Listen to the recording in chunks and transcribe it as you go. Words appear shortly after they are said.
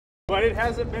But it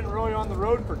hasn't been really on the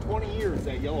road for 20 years,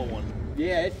 that yellow one.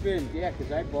 Yeah, it's been,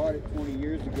 because I bought it 20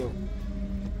 years ago.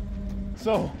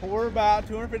 So we're about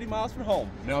 250 miles from home.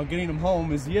 Now getting them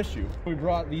home is the issue. We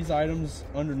brought these items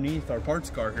underneath our parts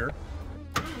car here.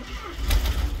 That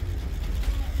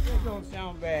don't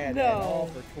sound bad at all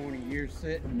for 20 years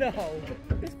sitting. No,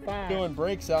 it's fine. Doing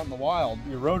brakes out in the wild.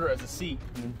 Your rotor has a seat,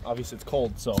 and obviously it's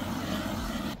cold, so.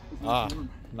 Ah,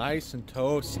 nice and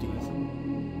toasty.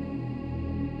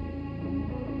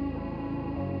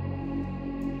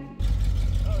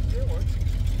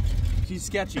 She's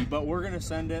sketchy, but we're gonna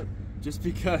send it just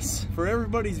because for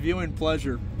everybody's viewing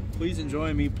pleasure. Please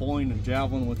enjoy me pulling a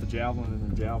javelin with a javelin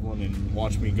and a javelin, and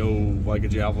watch me go like a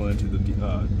javelin into the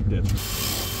ditch.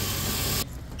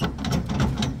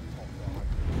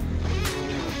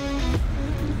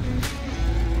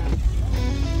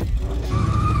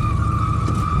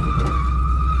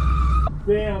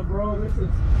 Damn, bro, this is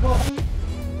fun.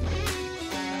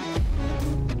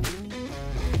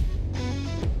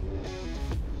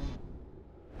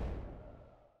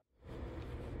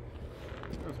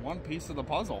 There's one piece of the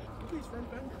puzzle. Look at these front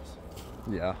fenders.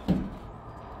 Yeah.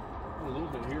 A little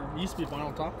bit here. It used to be a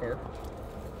final top car.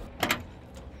 Look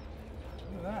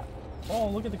at that. Oh,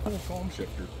 look at the cool foam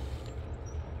shifter.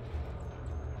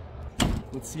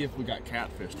 Let's see if we got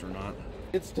catfished or not.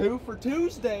 It's 2 for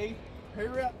Tuesday.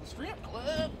 Here at the strip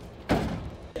club.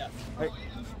 Yeah. Hey,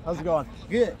 how's it going?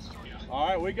 Good. All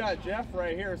right, we got Jeff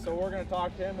right here, so we're gonna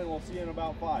talk to him, and we'll see you in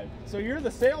about 5. So you're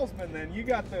the salesman then? You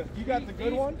got the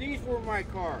good one? These were my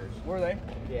cars. Were they?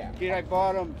 Yeah. Kid, I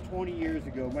bought them 20 years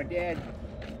ago. My dad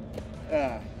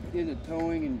in the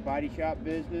towing and body shop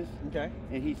business. Okay.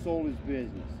 And he sold his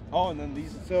business. Oh, and then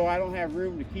these. So I don't have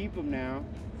room to keep them now,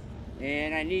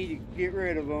 and I need to get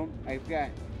rid of them.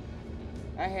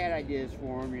 I had ideas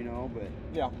for them, you know, but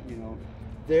yeah, you know,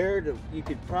 you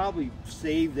could probably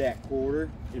save that quarter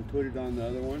and put it on the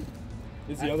other one.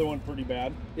 Is the other one pretty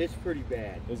bad? It's pretty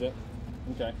bad. Is it?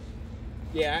 Okay.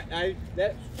 Yeah,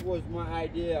 that was my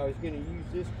idea. I was going to use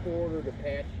this quarter to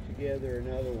patch together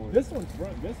another one. This one's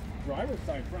front. This driver's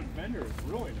side front fender is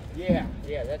really nice.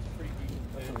 Yeah, that's a pretty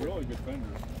decent That's fender. a really good fender.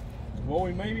 Well,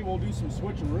 maybe we'll do some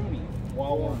switch and rooney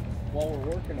while we're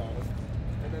working on it.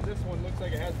 And then this one looks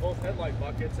like it has both headlight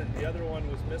buckets, and the other one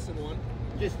was missing one.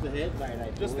 Just the headlight, I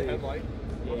believe. Just the headlight.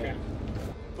 Yeah. Okay.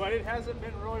 But it hasn't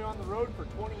been really on the road for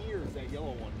 20 years, that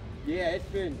yellow one. Yeah, it's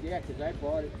been, because I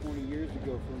bought it 20 years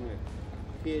ago from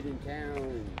a kid in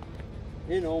town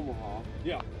in Omaha.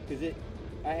 Yeah. Because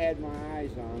I had my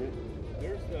eyes on it.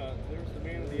 There's the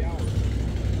man of the hour.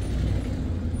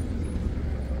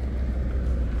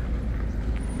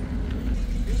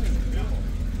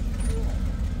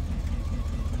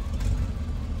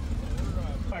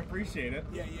 I appreciate it.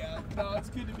 Yeah. No, it's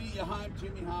good to meet you. Hi, I'm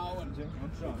Jimmy Howe, and I'm you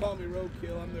Sean. call me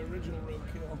Roadkill. I'm the original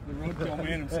Roadkill. The roadkill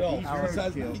man himself. He's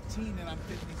size 19 and I'm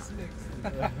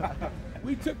 56.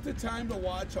 We took the time to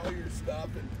watch all your stuff,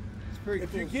 and It's pretty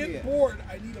if cool you to see get it. bored,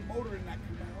 I need a motor in that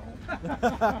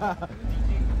Camaro.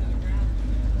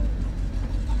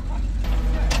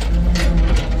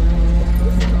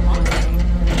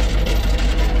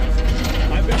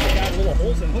 I bet they got little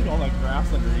holes in it. Look at all that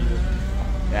grass underneath it.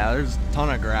 Yeah, there's a ton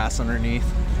of grass underneath.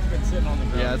 It's been sitting on the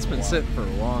ground. Yeah, it's been sitting for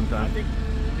a long I time. think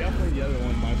definitely the other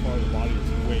one, by far, the body is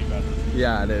way better.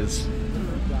 Yeah, it is.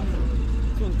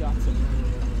 This one's got some.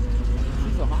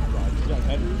 She's a hot rod. She's got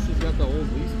headers. She's got the old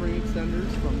leaf spring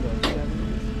extenders from the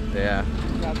 70s. Yeah.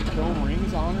 She's got the chrome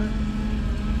rings on her.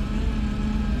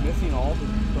 Missing all the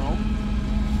chrome.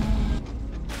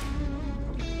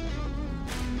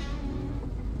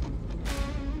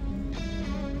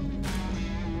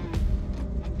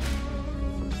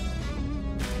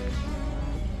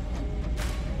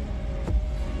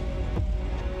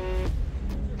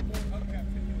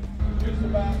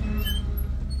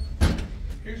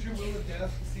 Here's your wheel of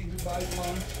death to see who buys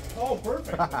lunch. Oh,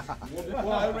 perfect.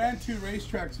 Well, I ran 2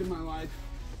 racetracks in my life,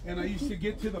 and I used to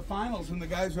get to the finals, and the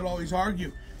guys would always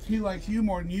argue, he likes you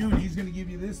more than you, and he's going to give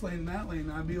you this lane and that lane.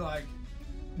 And I'd be like,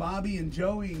 Bobby and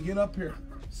Joey, and get up here,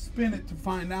 spin it to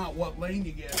find out what lane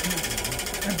you get.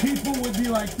 And people would be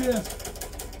like this.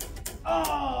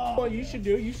 Oh! What you should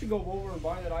go over and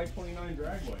buy that I-29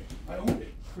 dragway. I owned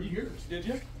it for years. Did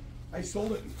you? I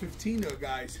sold it in 15 to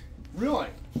guys. Really?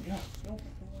 Yeah.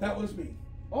 That was me.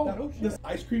 Oh, no shit. This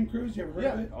ice cream cruise, you ever heard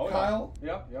of it? Oh, yeah. Kyle?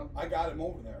 Yeah. I got him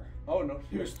over there. Oh, no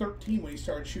He shit. was 13 when he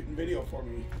started shooting video for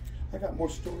me. I got more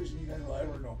stories than you guys will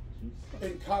ever know.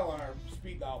 And Kyle and I are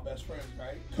speed dial best friends,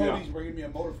 right? Cody's bringing me a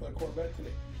motor for the Corvette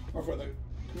today, or for the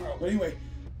Camaro. But anyway,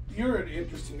 you're an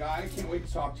interesting guy. I can't wait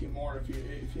to talk to you more if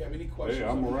you have any questions. Hey,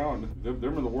 I'm around.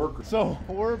 Them are the workers. So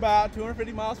we're about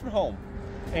 250 miles from home.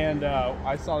 And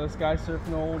I saw this guy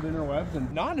surfing the old interwebs,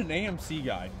 and not an AMC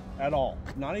guy at all.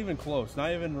 Not even close.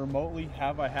 Not even remotely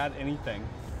have I had anything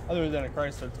other than a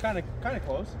Chrysler. It's kind of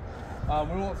close.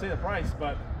 We won't say the price,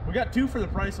 but we got two for the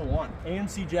price of one.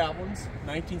 AMC Javelins,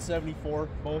 1974,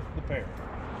 both the pair.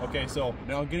 Okay, so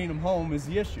now getting them home is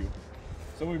the issue.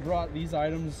 So we brought these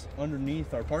items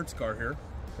underneath our parts car here,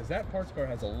 because that parts car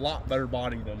has a lot better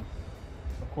body than,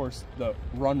 of course, the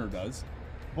Runner does.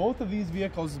 Both of these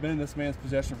vehicles have been in this man's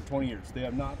possession for 20 years. They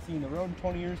have not seen the road in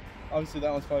 20 years. Obviously,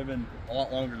 that one's probably been a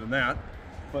lot longer than that.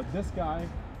 But this guy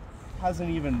hasn't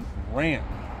even ran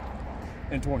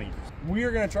in 20 years. We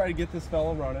are going to try to get this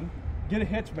fellow running, get a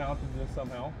hitch mounted to this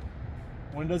somehow,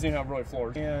 when it doesn't even have really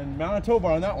floors, and mount a tow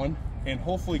bar on that one, and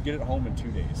hopefully get it home in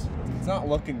 2 days. It's not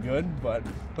looking good, but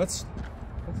let's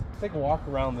take a walk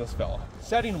around this fella.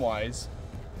 Setting wise,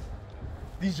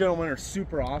 these gentlemen are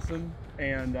super awesome,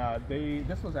 and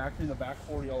this was actually in the back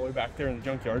 40 all the way back there in the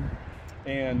junkyard,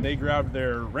 and they grabbed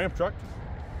their ramp truck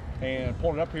and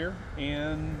pulled it up here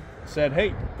and said,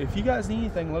 hey, if you guys need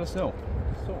anything, let us know.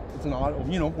 So it's an odd,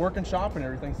 working shop and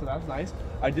everything, so that's nice.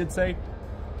 I did say,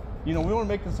 we want to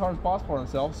make this as hard as possible on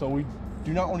ourselves, so we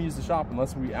do not want to use the shop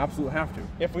unless we absolutely have to.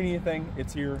 If we need anything,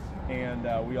 it's here, and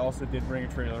we also did bring a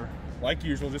trailer, like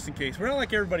usual, just in case. We're not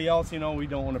like everybody else, we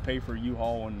don't want to pay for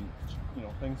U-Haul when,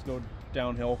 things go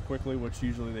downhill quickly, which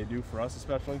usually they do for us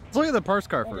especially. Let's look at the parts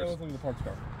car first. Let's look at the parts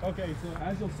car. Okay, so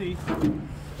as you'll see,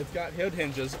 it's got hood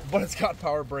hinges, but it's got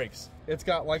power brakes. It's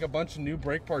got like a bunch of new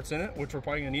brake parts in it, which we're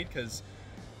probably gonna need because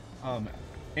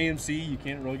AMC you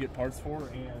can't really get parts for,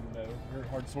 and very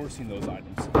hard sourcing those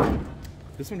items.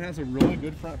 This one has a really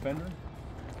good front fender,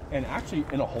 and actually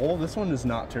in a whole, this one is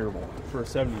not terrible for a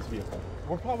 70s vehicle.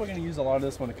 We're probably gonna use a lot of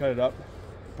this one to cut it up,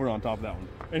 put it on top of that one.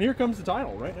 And here comes the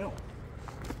title right now.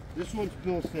 This one's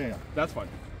bill sale. That's fine.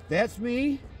 That's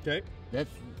me. Okay.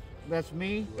 That's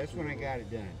me. That's when I got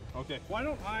it done. Okay. Why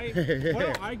don't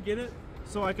I get it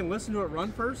so I can listen to it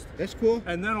run first? That's cool.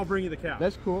 And then I'll bring you the cab.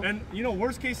 That's cool. And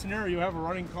worst case scenario, you have a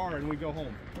running car and we go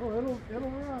home. Oh, it'll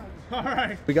run. All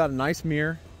right. We got a nice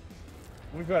mirror.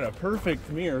 We've got a perfect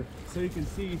mirror so you can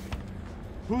see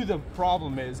who the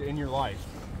problem is in your life.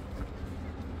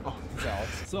 Oh, it's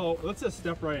Alex. So let's just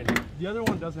step right in. The other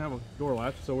one doesn't have a door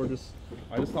latch, so I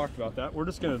just talked about that. We're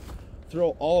just gonna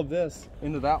throw all of this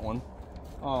into that one.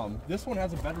 This one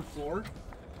has a better floor.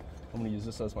 I'm gonna use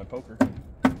this as my poker.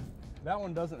 That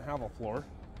one doesn't have a floor.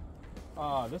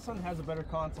 This one has a better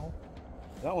console.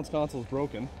 That one's console is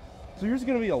broken. So here's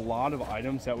gonna be a lot of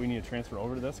items that we need to transfer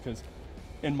over to this, because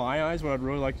in my eyes, what I'd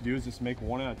really like to do is just make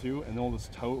one out of two, and then we'll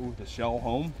just tow the shell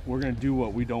home. We're gonna do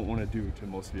what we don't want to do to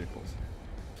most vehicles.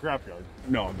 Scrapyard.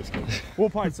 No, I'm just kidding. We'll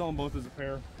probably sell them both as a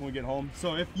pair when we get home.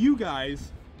 So if you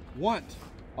guys want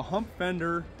a hump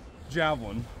fender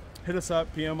Javelin, hit us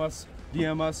up, PM us,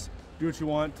 DM us, do what you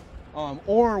want.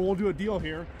 Or we'll do a deal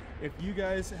here. If you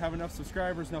guys have enough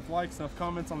subscribers, enough likes, enough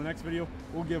comments on the next video,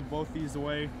 we'll give both these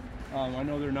away. I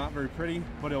know they're not very pretty,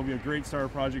 but it'll be a great starter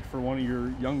project for one of your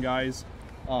young guys.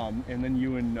 And then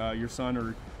you and your son,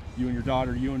 or you and your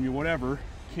daughter, you and your whatever,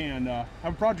 can have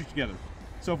a project together.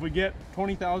 So if we get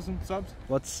 20,000 subs,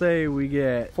 let's say we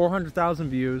get 400,000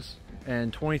 views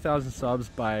and 20,000 subs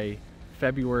by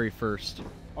February 1st.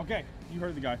 Okay, you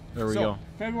heard the guy. There we go.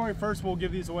 February 1st, we'll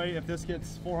give these away if this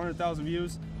gets 400,000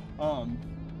 views,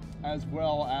 as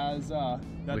well as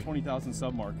that 20,000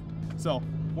 sub mark. So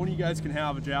one of you guys can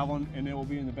have a Javelin, and it will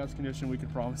be in the best condition we can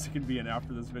promise it can be in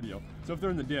after this video. So if they're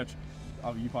in the ditch,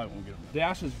 you probably won't get them.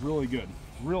 Dash is really good,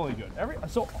 really good.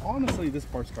 So honestly, this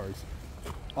parts car is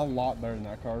a lot better than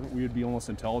that car. We would be almost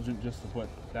intelligent just to put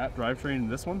that drivetrain in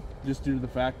this one, just due to the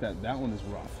fact that that one is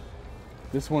rough.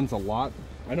 This one's a lot,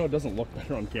 I know it doesn't look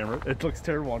better on camera. It looks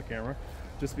terrible on camera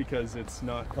just because it's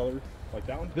not colored like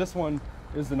that one. This one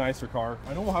is the nicer car.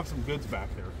 I know we'll have some goods back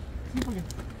there. See if we can,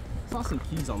 I saw some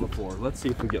keys on the floor. Let's see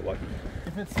if we get lucky.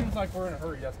 If it seems like we're in a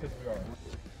hurry, that's because we are.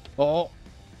 Oh.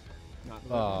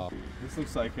 Not this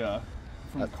looks like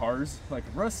from Cars, like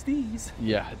Rusty's.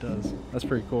 Yeah, it does. That's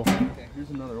pretty cool. Okay, here's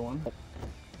another one.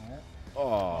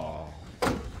 Oh.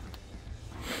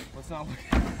 Let's not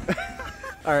look.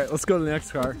 All right, let's go to the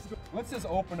next car. Let's just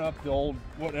open up the old,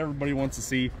 what everybody wants to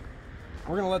see.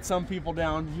 We're gonna let some people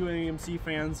down. You AMC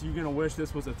fans, you're gonna wish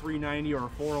this was a 390 or a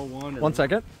 401. Or 1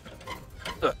 second.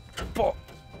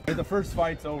 The first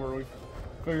fight's over. We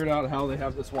figured out how they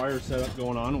have this wire setup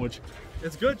going on, which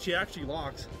it's good. She actually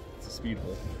locks. It's a speed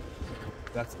hole.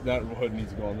 That hood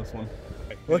needs to go on this one.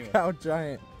 Look how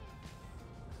giant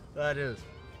that is.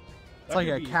 It's like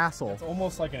a castle. It's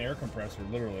almost like an air compressor,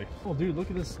 literally. Oh, dude, look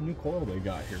at this new coil they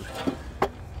got here.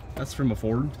 That's from a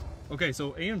Ford. Okay,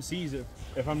 so AMC's,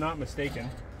 if I'm not mistaken,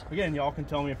 again, y'all can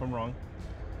tell me if I'm wrong,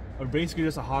 are basically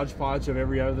just a hodgepodge of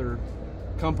every other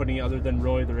company other than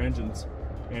really their engines.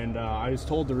 And I was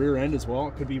told the rear end as well.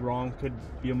 It could be wrong, could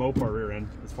be a Mopar rear end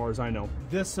as far as I know.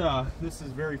 This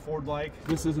is very Ford-like.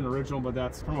 This isn't original, but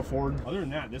that's from a Ford. Other than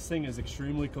that, this thing is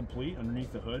extremely complete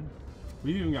underneath the hood.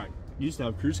 We've even got, used to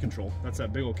have cruise control. That's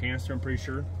that big old canister, I'm pretty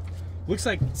sure. Looks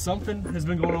like something has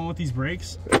been going on with these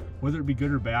brakes, whether it be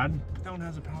good or bad. That one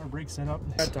has a power brake setup.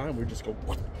 At that time, we just go.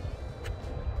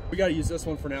 We gotta use this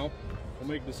one for now. We'll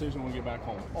make a decision when we get back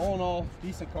home. All in all,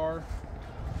 decent car.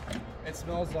 It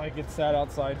smells like it's sat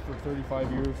outside for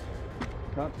 35 years,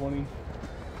 not 20.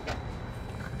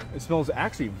 It smells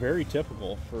actually very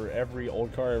typical for every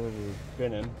old car I've ever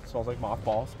been in. It smells like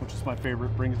mothballs, which is my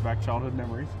favorite, brings back childhood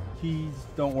memories. Keys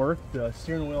don't work, the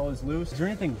steering wheel is loose. Is there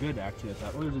anything good actually at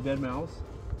that? Oh, there's a dead mouse.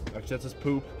 Actually, that's just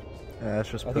poop. Yeah, that's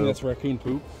just poop. I think that's raccoon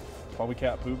poop, probably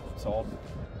cat poop, so I'll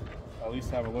at least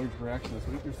have an allergic reaction this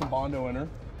week. There's some Bondo in her.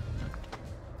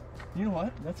 You know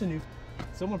what? That's a new,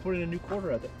 someone put in a new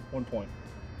quarter at one point.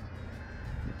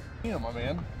 Yeah, my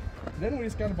man. Then we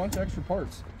just got a bunch of extra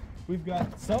parts. We've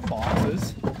got sub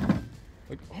boxes.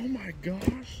 Like, oh my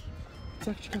gosh. It's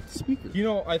actually got the speaker. You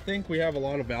know, I think we have a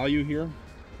lot of value here,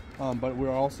 but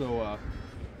we're also,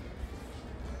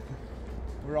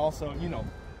 you know,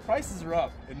 prices are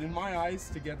up. And in my eyes,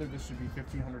 together, this should be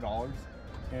 $1,500.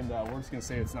 And we're just gonna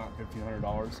say it's not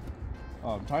 $1,500.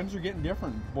 Times are getting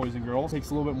different, boys and girls. It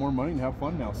takes a little bit more money to have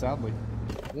fun now, sadly.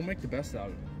 We'll make the best out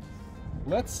of it.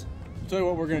 Let's tell you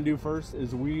what we're gonna do first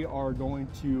is we are going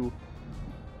to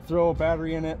throw a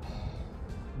battery in it,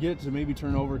 get it to maybe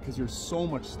turn over because there's so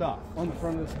much stuff on the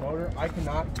front of this motor. I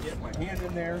cannot get my hand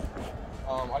in there.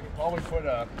 I could probably put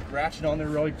a ratchet on there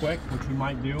really quick, which we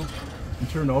might do, and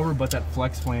turn it over, but that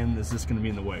flex plan is just gonna be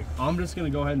in the way. I'm just gonna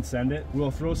go ahead and send it.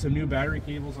 We'll throw some new battery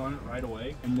cables on it right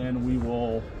away, and then we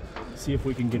will see if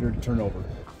we can get her to turn over.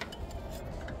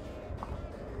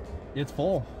 It's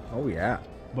full. Oh yeah.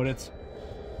 But it's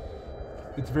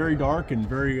very dark and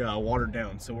very watered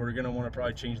down, so we're gonna want to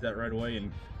probably change that right away,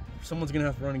 and someone's gonna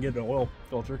have to run and get an oil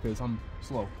filter because I'm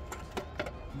slow.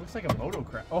 It looks like a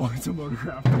motocraft. Oh, it's a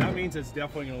motocraft. That means it's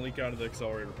definitely gonna leak out of the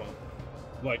accelerator pump,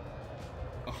 like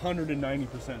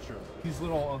 190% sure. These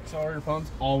little accelerator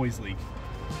pumps always leak.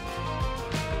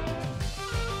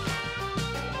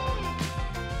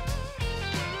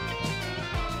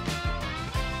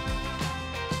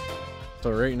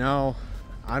 So right now,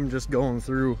 I'm just going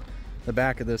through the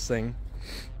back of this thing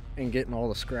and getting all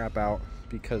the scrap out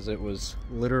because it was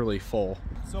literally full.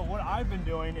 So what I've been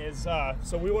doing is,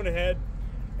 so we went ahead,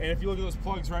 and if you look at those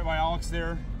plugs right by Alex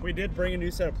there, we did bring a new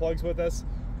set of plugs with us.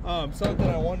 Something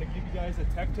I wanted to give you guys a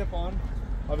tech tip on.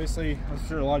 Obviously, I'm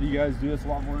sure a lot of you guys do this a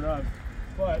lot more than us,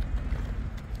 but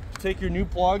take your new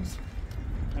plugs,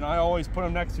 and I always put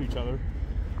them next to each other.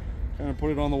 Kind of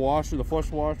put it on the washer, the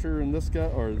flush washer, and this guy,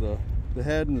 or the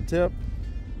head and the tip.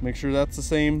 Make sure that's the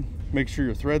same. Make sure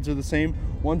your threads are the same.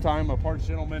 One time a parts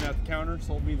gentleman at the counter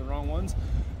sold me the wrong ones,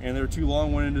 and they were too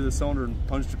long, went into the cylinder and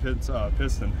punched a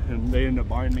piston, and they ended up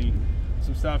buying me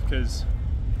some stuff because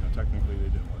technically they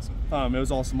didn't listen. It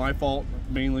was also my fault,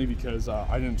 mainly because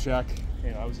I didn't check,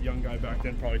 and I was a young guy back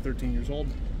then, probably 13 years old.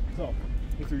 So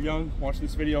if you're young, watch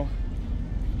this video,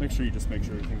 make sure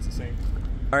everything's the same.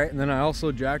 All right, and then I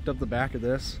also jacked up the back of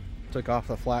this, took off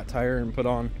the flat tire and put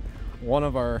on one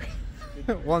of our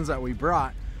ones that we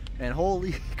brought, and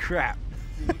holy crap.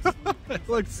 It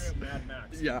looks Mad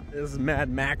Max. Yeah, this is Mad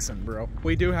Maxing, bro.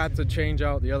 We do have to change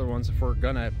out the other ones if we're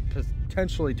gonna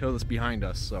potentially tow this behind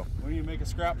us. So when you make a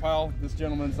scrap pile, this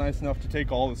gentleman's nice enough to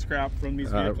take all the scrap from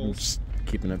these vehicles. I'm just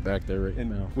keeping it back there right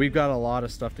now. We've got a lot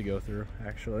of stuff to go through,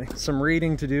 actually. Some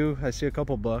reading to do. I see a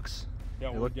couple books.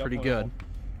 Yeah, they look pretty good.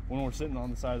 When we're sitting on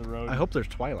the side of the road. I hope there's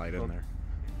Twilight in there.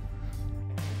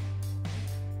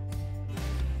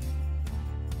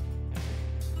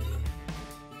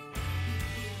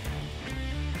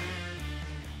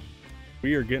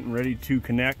 We are getting ready to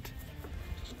connect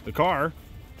the car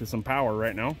to some power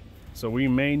right now. So we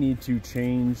may need to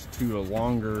change to a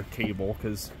longer cable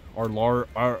because our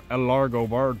largo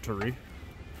battery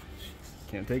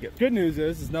can't take it. Good news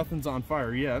is nothing's on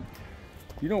fire yet.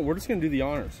 You know, we're just gonna do the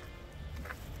honors.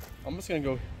 I'm just gonna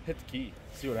go hit the key,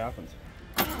 see what happens.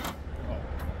 Oh,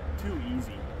 too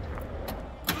easy.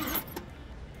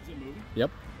 Is it moving?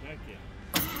 Yep. Heck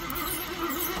yeah.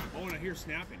 Oh, and I hear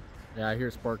snapping. Yeah, I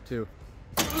hear spark too.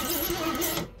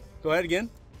 Go ahead again.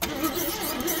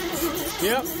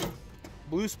 Yep.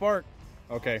 Blue spark.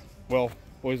 Okay, well,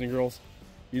 boys and girls,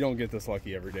 you don't get this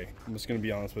lucky every day. I'm just gonna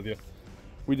be honest with you.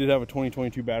 We did have a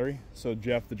 2022 battery, so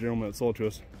Jeff, the gentleman that sold it to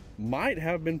us, might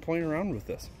have been playing around with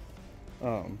this,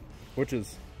 which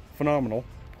is phenomenal.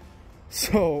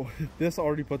 So this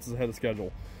already puts us ahead of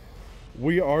schedule.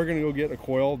 We are gonna go get a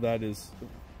coil that is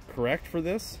correct for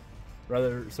this,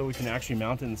 rather, so we can actually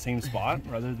mount it in the same spot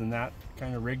rather than that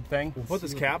kind of rigged thing. We'll put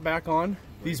this cap back on.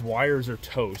 These wires are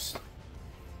toast,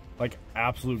 like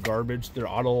absolute garbage. They're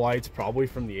auto lights, probably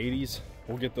from the 80s.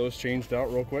 We'll get those changed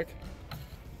out real quick.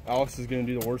 Alex is gonna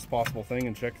do the worst possible thing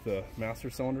and check the master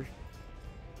cylinders.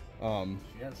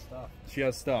 She has stuff. She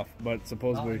has stuff, but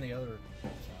supposedly. Not on the other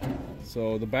side.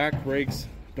 So the back brakes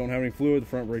don't have any fluid, the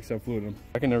front brakes have fluid in them.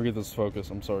 I can never get this to focus,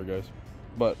 I'm sorry guys.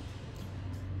 But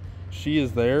she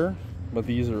is there, but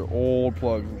these are old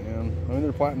plugs, man. I mean,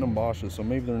 they're platinum Bosches, so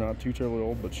maybe they're not too terribly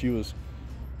old, but I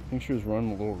think she was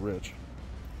running a little rich.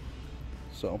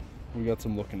 So we got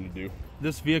some looking to do.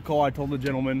 This vehicle, I told the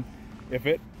gentleman, if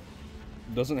it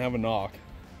doesn't have a knock,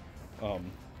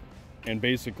 and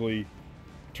basically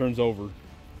turns over,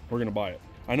 we're gonna buy it.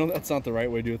 I know that's not the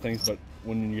right way to do things, but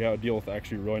when you have to deal with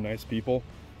actually really nice people,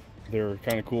 they're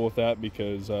kind of cool with that,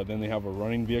 because then they have a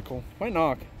running vehicle. Might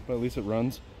knock, but at least it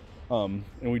runs. And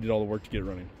we did all the work to get it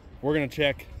running. We're gonna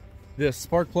check this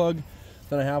spark plug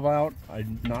that I have out.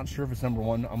 I'm not sure if it's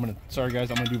 #1. Sorry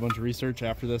guys, I'm gonna do a bunch of research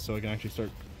after this so I can actually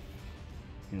start,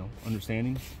 you know,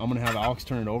 understanding. I'm gonna have Alex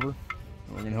turn it over,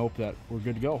 and we're gonna hope that we're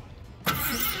good to go.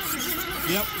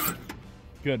 Yep.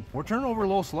 Good. We're turning over a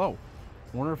little slow.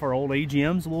 I wonder if our old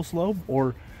AGM's a little slow, or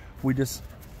if we just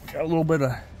got a little bit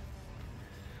of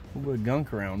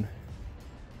gunk around.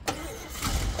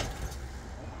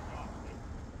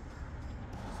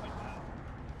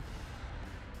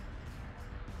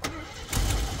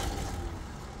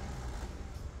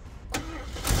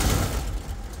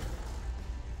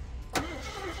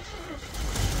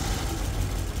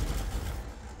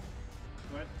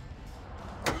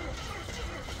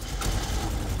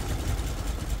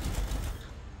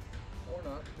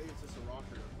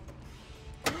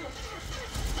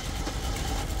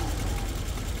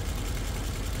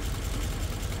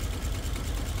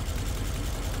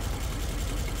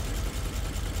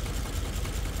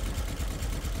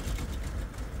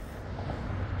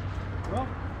 Well,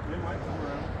 they might come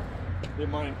around. They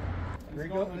might. Let's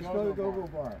go to the go-go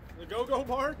bar. The go-go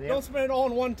bar? Yep. Don't spend it all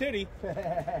in one titty.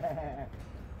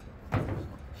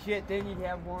 Shit, then you'd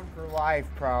have one for life,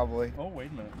 probably. Oh, wait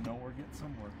a minute. No, we're getting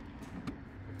somewhere.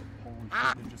 Holy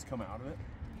shit, did it just come out of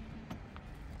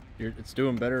it? It's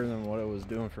doing better than what it was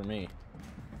doing for me.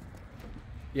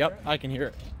 Yep, I can hear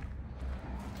it.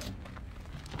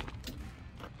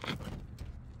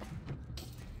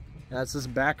 That's this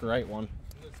back right one.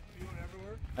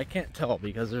 I can't tell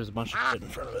because there's a bunch of shit in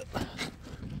front of it.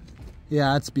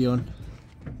 Yeah, it's spewing.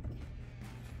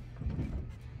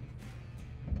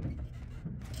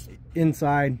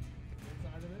 Inside.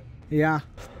 Inside of it? Yeah.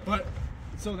 But,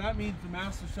 so that means the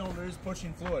master cylinder is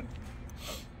pushing fluid.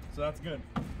 So that's good.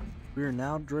 We are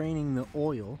now draining the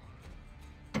oil.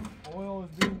 Oil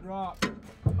is being dropped.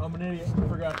 I'm an idiot. I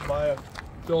forgot to buy a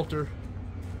filter.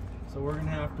 So we're gonna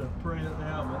have to pray that they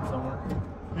have it somewhere.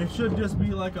 It should just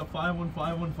be like a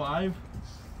 51515,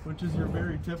 which is your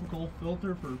very typical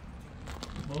filter for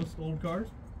most old cars.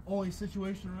 Only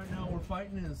situation right now we're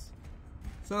fighting is,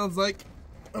 sounds like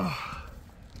a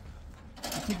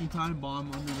ticking time bomb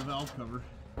under the valve cover.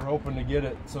 We're hoping to get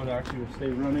it so it actually will stay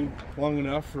running long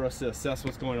enough for us to assess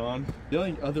what's going on. The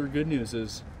only other good news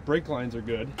is brake lines are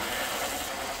good.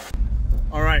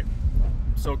 All right,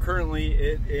 so currently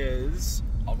it is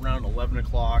around 11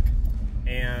 o'clock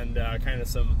and kind of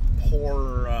some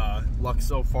poor luck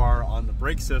so far on the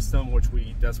brake system, which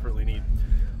we desperately need.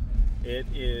 It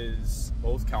is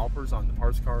both calipers on the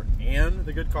parts car and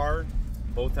the good car.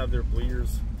 Both have their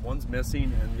bleeders. One's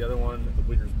missing and the other one, the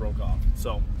bleeders broke off.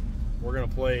 So we're gonna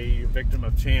play victim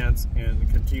of chance and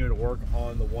continue to work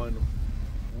on the one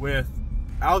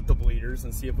without the bleeders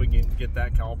and see if we can get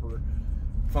that caliper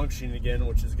functioning again,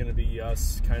 which is going to be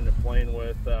us kind of playing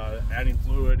with adding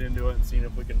fluid into it and seeing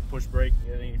if we can push brake and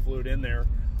get any fluid in there,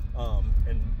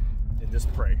 and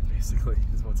just pray basically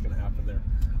is what's going to happen there.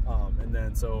 And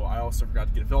then so I also forgot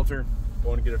to get a filter,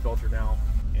 going to get a filter now,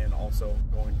 and also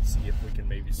going to see if we can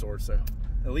maybe source at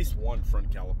least one front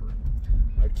caliper.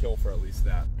 I'd kill for at least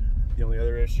that. The only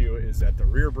other issue is that the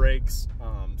rear brakes,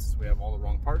 since we have all the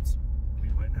wrong parts, we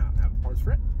might not have the parts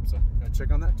for it, so gotta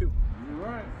check on that too. You're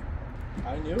right.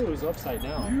 I knew it was upside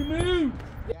down. You moved.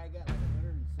 Yeah, I got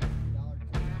like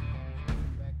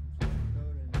 $160 back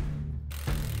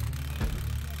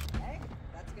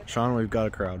from South Sean, we've got a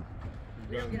crowd.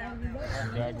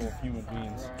 Gaggle of human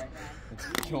beings. It's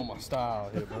killing my style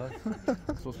here, bud.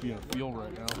 I'm supposed to be in a field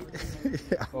right now.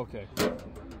 Yeah. Okay.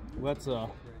 Let's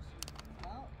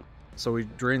So we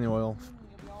drain the oil,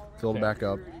 filled back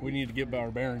up. We need to get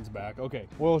our bearings back. Okay,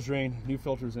 oil's drained, new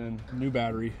filters in, new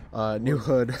battery, new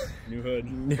hood, new hood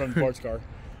from the parts car,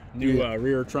 new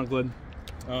rear trunk lid,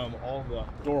 all the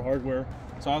door hardware.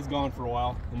 So I was gone for a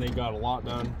while, and they got a lot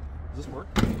done. Does this work?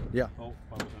 Yeah. Oh,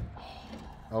 5%.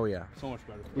 Oh yeah. So much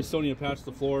better. We still need to patch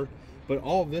the floor, but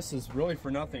all of this is really for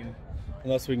nothing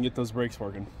unless we can get those brakes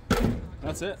working.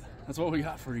 That's it. That's what we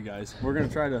got for you guys. We're gonna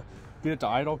try to get it to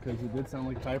idle because it did sound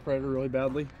like a typewriter really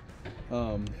badly.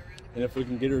 And if we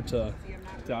can get her to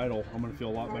idle, I'm gonna feel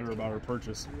a lot better about her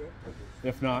purchase.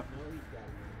 If not,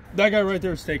 that guy right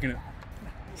there is taking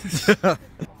it.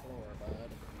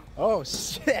 Oh,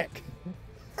 sick.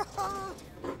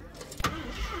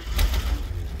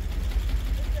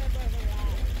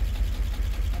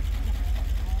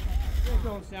 It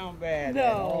don't sound bad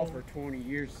at all for 20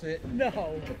 years sitting.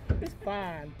 No, it's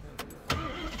fine.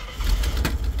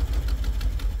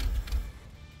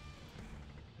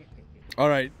 All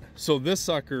right, so this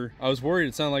sucker, I was worried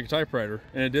it sounded like a typewriter,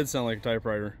 and it did sound like a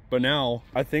typewriter. But now,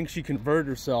 I think she converted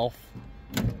herself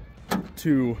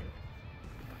to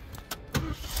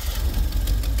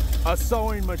a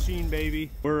sewing machine,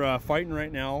 baby. We're fighting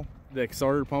right now. The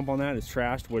accelerator pump on that is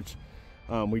trashed, which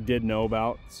we did know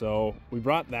about. So we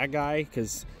brought that guy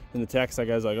because in the text, that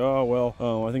guy's like, oh, well,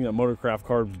 I think that Motorcraft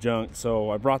carb's junk. So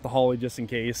I brought the Holly just in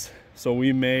case. So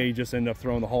we may just end up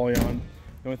throwing the Holly on.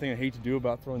 The only thing I hate to do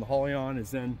about throwing the Holly on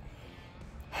is then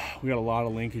we got a lot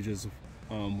of linkages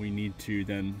we need to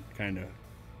then kind of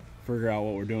figure out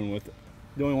what we're doing with it.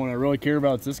 The only one I really care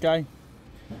about is this guy,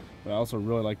 but I also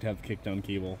really like to have the kick down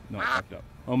cable not fucked up.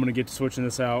 I'm gonna get to switching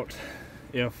this out.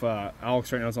 If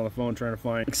Alex right now is on the phone trying to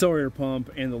find accelerator pump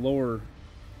and the lower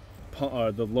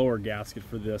gasket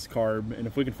for this carb, and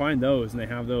if we can find those and they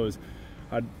have those,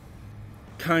 I'd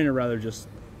kind of rather just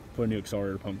put a new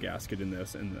accelerator pump gasket in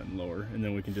this and then lower, and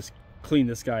then we can just clean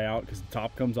this guy out because the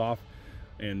top comes off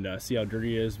and see how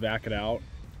dirty it is, vac it out,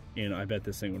 and I bet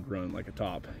this thing would run like a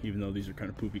top, even though these are kind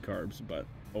of poopy carbs, but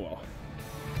oh well.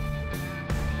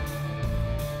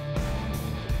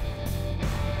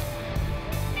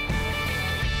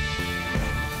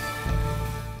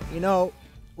 You know,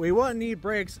 we wouldn't need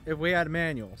brakes if we had a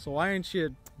manual, so why didn't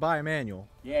you buy a manual?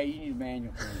 Yeah, you need a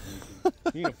manual transmission.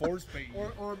 You need a Ford Speed.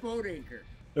 or a boat anchor.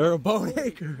 Or a boat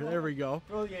anchor, there we go.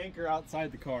 Throw the anchor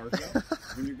outside the car.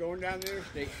 When you're going down the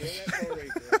interstate, throw that boat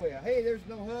anchor. Oh, yeah. Hey, there's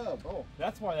no hub. Oh,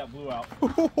 That's why that blew out.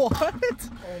 What?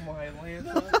 Oh my land.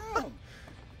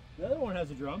 The other one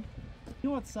has a drum.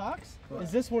 You know what sucks?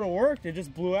 Is this would have worked, it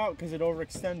just blew out because it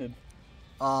overextended.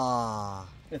 Ah.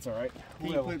 It's alright.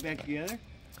 can you put it back together?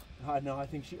 No, I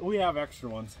think we have extra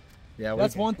ones. Yeah,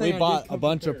 that's one thing. We bought a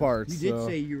bunch of parts. You did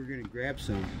say you were going to grab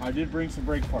some. I did bring some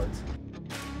brake parts.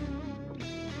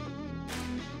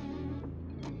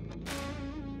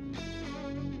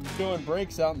 Doing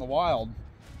brakes out in the wild,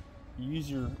 you use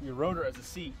your rotor as a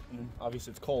seat, and then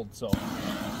obviously it's cold, so.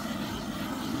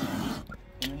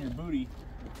 And then your booty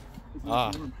is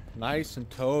warm. Nice and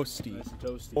toasty. Nice and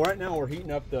toasty. Well, right now we're heating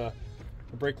up the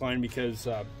brake line because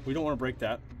we don't want to break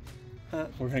that.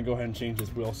 We're gonna go ahead and change this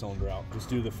wheel cylinder out. Just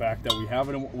due to the fact that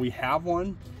we have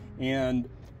one, and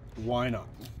why not?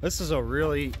 This is a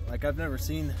really, like, I've never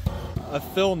seen a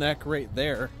fill neck right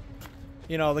there.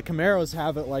 You know, the Camaros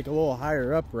have it like a little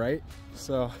higher up, right?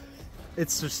 So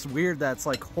it's just weird that it's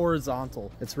like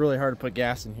horizontal. It's really hard to put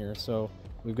gas in here. So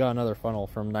we've got another funnel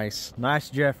from nice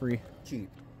Jeffrey. Cheap.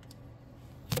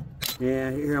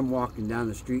 Yeah, here I'm walking down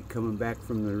the street coming back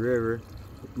from the river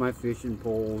with my fishing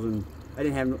poles, and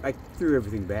I threw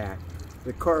everything back.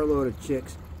 The carload of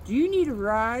chicks, do you need a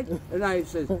ride? And I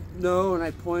said, no, and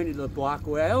I pointed a block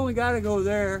away. I only got to go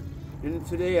there. And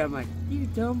today I'm like, you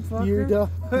dumb fucker. You're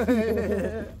dumb.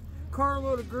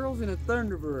 Carload of girls in a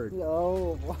Thunderbird.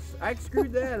 No. I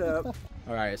screwed that up.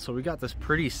 All right, so we got this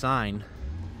pretty sign,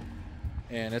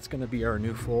 and it's gonna be our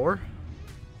new floor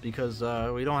because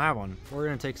we don't have one. We're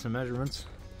gonna take some measurements,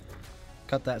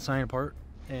 cut that sign apart,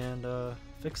 and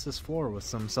fix this floor with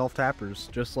some self-tappers,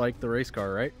 just like the race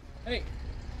car, right? Hey,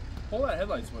 pull that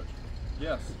headlight switch.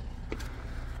 Yes.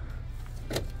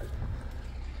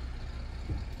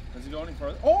 Does it go any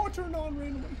further? Oh, it turned on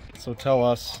randomly. So tell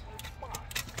us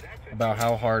about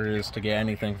how hard it is to get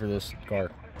anything for this car.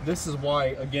 This is why,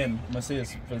 again, I'm gonna say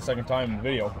this for the second time in the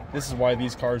video, this is why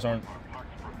these cars aren't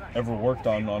ever worked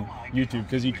on YouTube,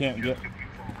 because you can't get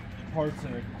parts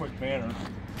in a quick manner.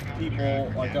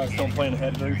 People like us don't plan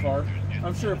ahead very far.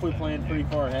 I'm sure if we planned pretty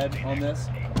far ahead on this,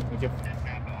 like if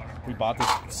we bought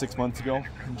this 6 months ago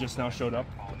and just now showed up,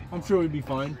 I'm sure we'd be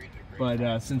fine.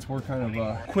 But since we're kind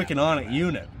of quick and on it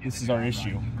unit, this is our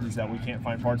issue, is that we can't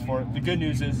find parts for it. The good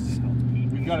news is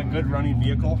we've got a good running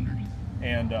vehicle,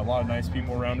 and a lot of nice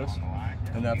people around us,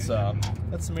 and that's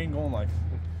the main goal in life.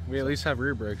 We at least have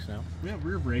rear brakes now. We have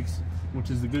rear brakes, which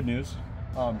is the good news.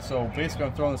 So basically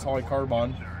I'm throwing this Holley carb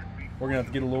on. We're gonna have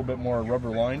to get a little bit more rubber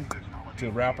line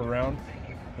to wrap around,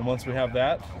 and once we have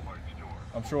that,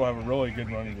 I'm sure we'll have a really good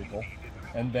running vehicle,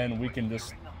 and then we can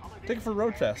just take it for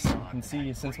road tests and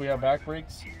see. Since we have back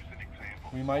brakes,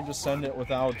 we might just send it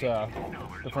without the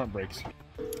front brakes.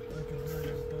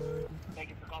 Thank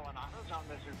you for calling AutoZone.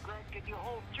 This is Greg. Can you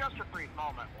hold just a brief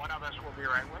moment? One of us will be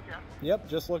right with you. Yep,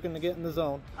 just looking to get in the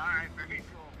zone. All right, very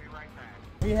cool. We'll be right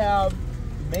back. We have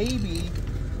maybe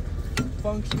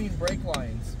functioning brake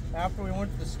lines. After we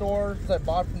went to the store, I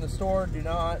bought from the store, do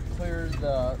not clear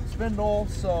the spindle,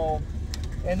 so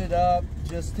ended up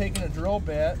just taking a drill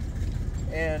bit,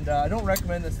 and I don't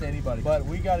recommend this to anybody, but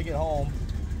we got to get home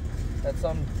at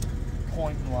some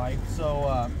point in life,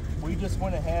 so we just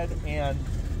went ahead and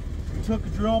took a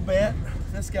drill bit,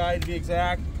 this guy to be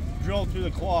exact, drilled through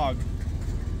the clog.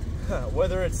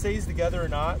 Whether it stays together or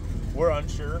not, we're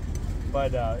unsure,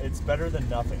 but it's better than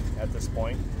nothing at this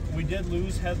point. We did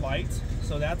lose headlights,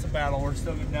 so that's a battle we're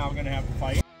still now going to have to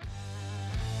fight.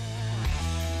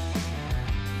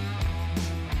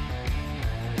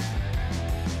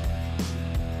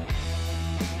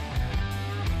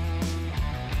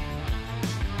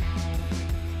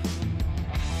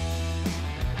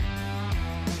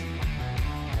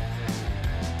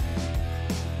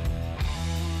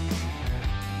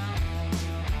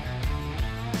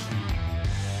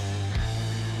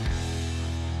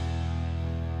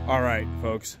 All right,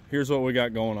 folks, here's what we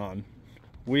got going on.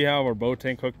 We have our boat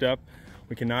tank hooked up.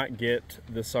 We cannot get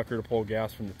this sucker to pull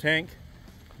gas from the tank.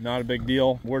 Not a big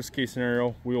deal. Worst case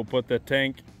scenario, we will put the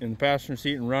tank in the passenger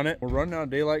seat and run it. We're running out of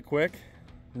daylight quick.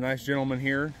 The nice gentleman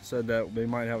here said that they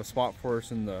might have a spot for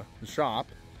us in the shop.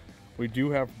 We do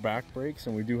have back brakes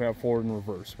and we do have forward and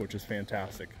reverse, which is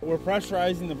fantastic. We're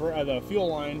pressurizing the fuel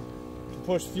line to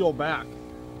push fuel back.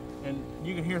 And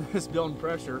you can hear this building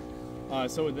pressure.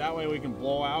 So that way we can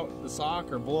blow out the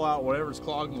sock or blow out whatever's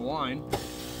clogging the line.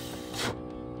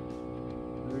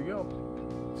 There you go.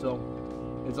 So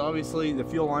it's obviously the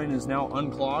fuel line is now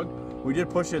unclogged. We did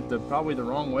push it probably the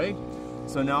wrong way.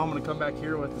 So now I'm going to come back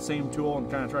here with the same tool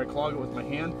and kind of try to clog it with my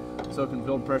hand so it can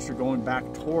build pressure going back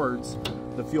towards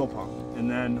the fuel pump. And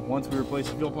then once we replace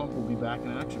the fuel pump, we'll be back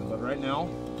in action. But right now,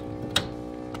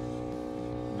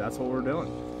 that's what we're doing.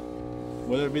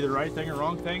 Whether it be the right thing or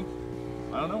wrong thing,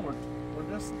 I don't know. We're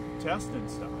just testing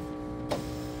stuff.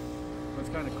 That's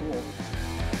kind of cool.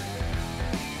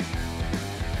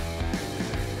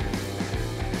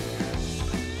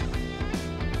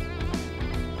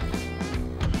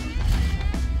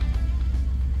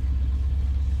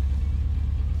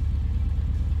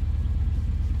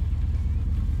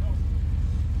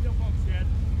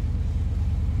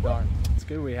 Darn. It's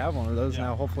good we have one of those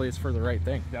now. Hopefully it's for the right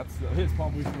thing. That's his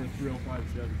pump we for 305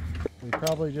 Chevy. We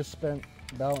probably just spent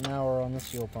about an hour on this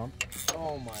fuel pump.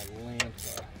 Oh my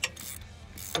Lanta.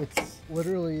 It's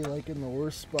literally like in the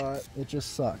worst spot. It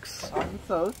just sucks. I'm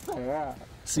so sad.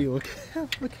 See, look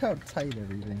how tight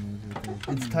everything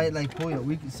is. It's tight like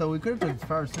polio. So we could have taken the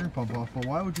power steering pump off, but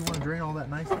why would you want to drain all that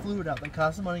nice fluid out? That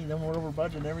costs money, then we're over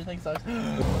budget and everything sucks.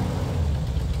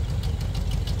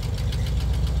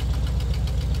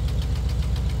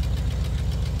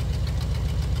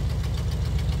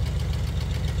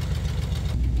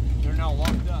 They're now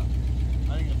locked up.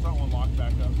 I think the front one locked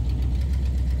back up.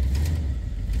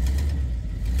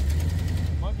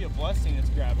 Might be a blessing it's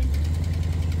grabbing.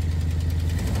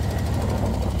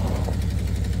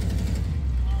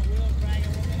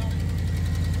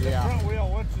 Yeah. Front wheel,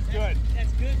 which is good.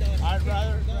 That's good though. I'd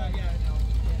rather. Yeah, no.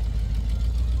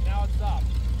 Now it's stopped.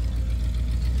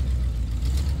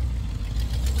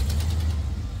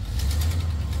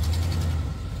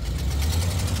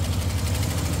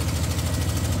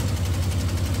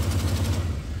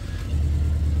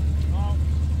 Oh,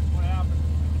 what happened?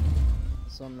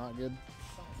 Something not good.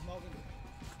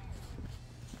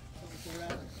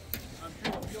 I'm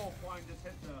sure the fuel flying just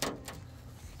hit the.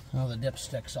 Oh, the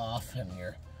dipstick's off and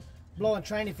you're blowing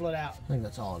tranny fluid out. I think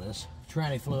that's all it is.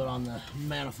 Tranny fluid on the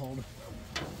manifold.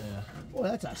 Yeah. Boy,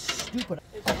 that's a stupid.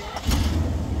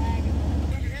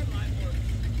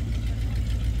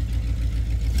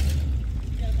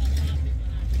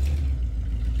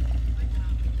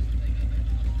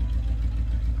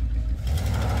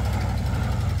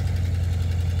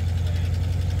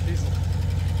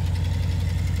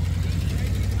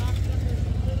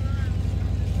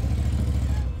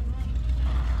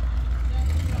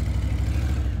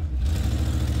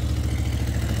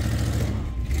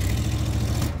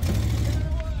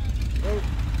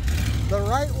 The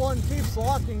right one keeps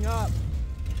locking up.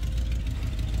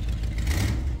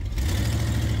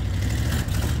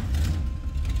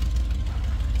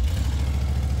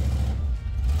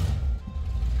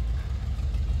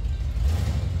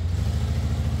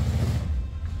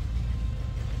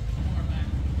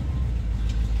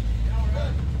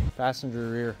 Passenger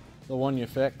rear, the one you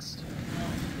fixed.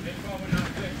 It's probably not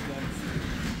fixed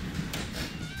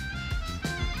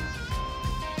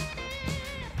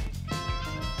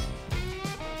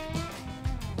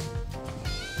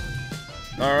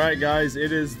then. All right, guys,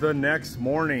 it is the next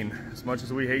morning, as much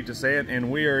as we hate to say it,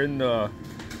 and we are in the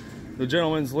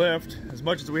gentleman's lift. As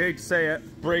much as we hate to say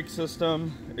it, brake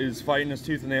system is fighting us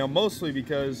tooth and nail, mostly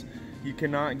because you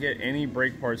cannot get any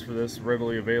brake parts for this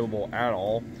readily available at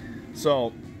all.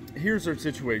 So here's our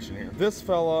situation here. This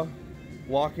fella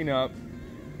locking up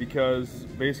because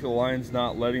basically the line's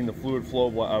not letting the fluid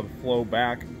flow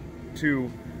back to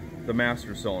the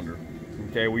master cylinder.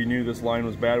 Okay, we knew this line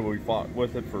was bad, but we fought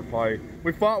with it for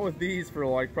we fought with these for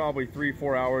like probably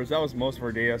 3-4 hours. That was most of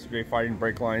our day yesterday, fighting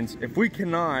brake lines. If we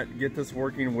cannot get this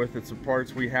working with its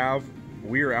parts we have,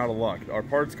 we are out of luck. Our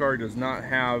parts car does not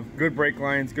have good brake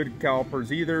lines, good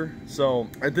calipers either. So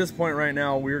at this point right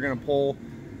now, we're gonna pull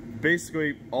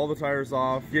basically all the tires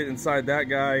off, get inside that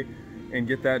guy, and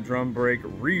get that drum brake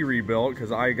rebuilt,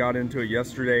 because I got into it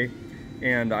yesterday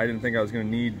and I didn't think I was gonna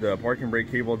need the parking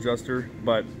brake cable adjuster,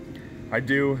 but I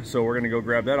do, so we're gonna go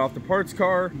grab that off the parts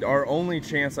car. Our only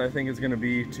chance, I think, is gonna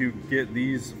be to get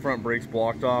these front brakes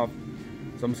blocked off.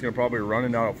 So I'm just gonna probably run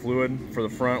it out of fluid for the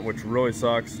front, which really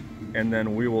sucks, and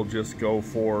then we will just go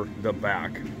for the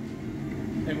back.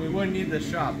 And we wouldn't need the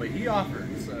shop, but he offered,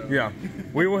 so. Yeah,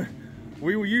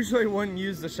 we usually wouldn't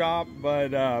use the shop,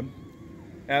 but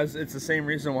as it's the same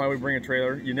reason why we bring a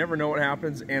trailer. You never know what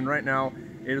happens, and right now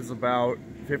it is about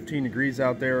 15 degrees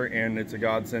out there, and it's a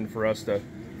godsend for us to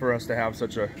have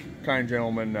such a kind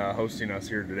gentleman hosting us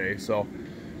here today. So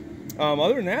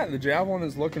other than that, the Javelin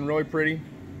is looking really pretty.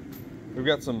 We've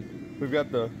got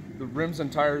the rims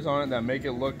and tires on it that make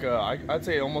it look, I'd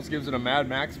say it almost gives it a Mad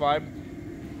Max vibe.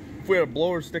 If we had a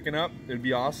blower sticking up, it'd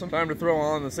be awesome. Time to throw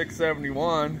on the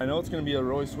 671. I know it's gonna be a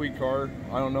really sweet car.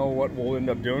 I don't know what we'll end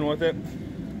up doing with it.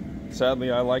 Sadly,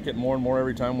 I like it more and more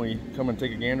every time we come and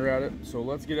take a gander at it. So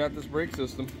let's get at this brake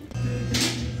system.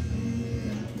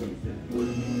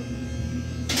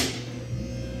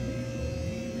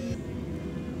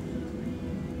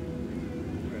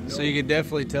 So you could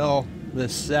definitely tell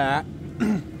this sat,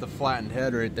 the flattened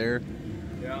head right there.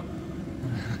 Yeah.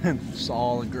 It's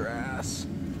all the grass.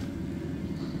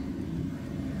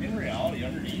 In reality,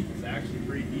 underneath is actually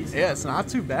pretty decent. Yeah, it's not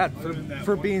too bad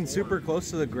for being super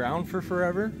close to the ground for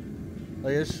forever.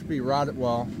 Like, it should be rotted.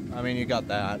 Well, I mean, you got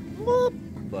that. Whoop,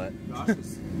 but gosh,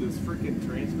 this freaking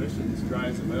transmission is dry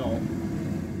as a bell.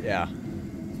 Yeah.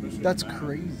 That's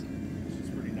crazy.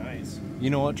 It's pretty nice. You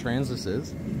know what trans this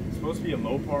is? It's supposed to be a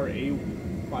Mopar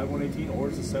A5118, or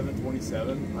it's a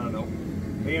 727. I don't know.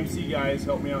 AMC guys,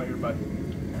 help me out here, but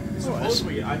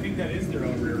supposedly I think that is their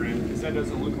own rear end, because that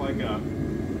doesn't look like a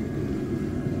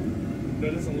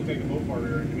Mopar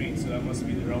rear end to me. So that must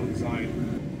be their own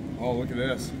design. Oh, look at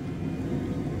this.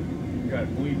 We got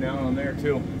it bleeding out on there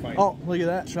too. Oh, look at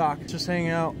that shock, just hanging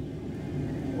out.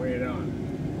 Way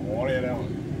down. Way down.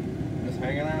 Just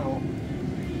hanging out.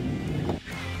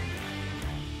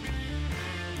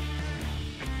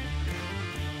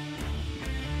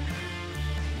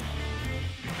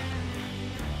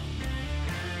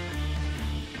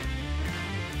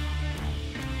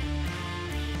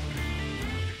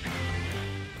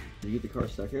 Did you get the car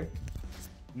stuck here?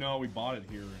 No, we bought it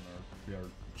here in our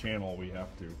channel. We have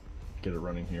to get it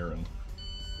running here and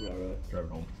drive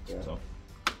it home. Yeah. So,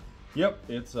 yep,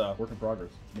 it's a work in progress.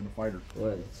 It's been a fighter.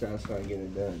 Well, it's satisfying getting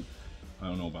it done. I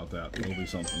don't know about that. It'll be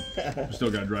something. We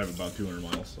still got to drive about 200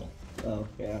 miles. So. Oh,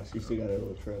 yeah. So you still got a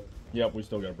little trip. Yep, we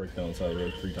still got to break down the side of the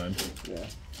road 3 times. Yeah.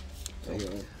 So.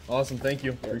 Awesome. Thank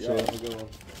you. Appreciate it. Have a good one.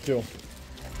 Cool.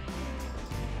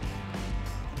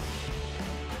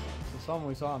 It's something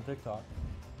we saw on TikTok.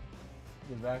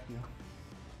 The vacuum.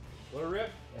 Let it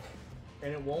rip.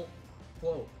 And it won't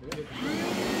float. Alright,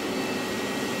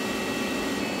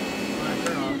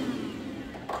 Turn off.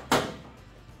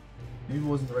 Maybe it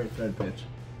wasn't the right Fed pitch.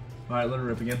 Alright, let it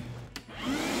rip again.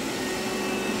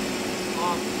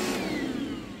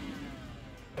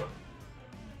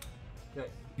 Okay.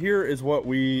 Here is what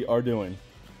we are doing.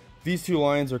 These 2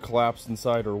 lines are collapsed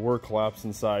inside, or were collapsed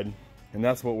inside, and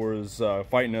that's what was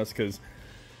fighting us, because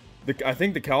I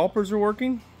think the calipers are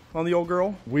working on the old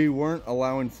girl. We weren't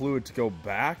allowing fluid to go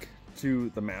back to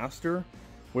the master,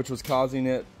 which was causing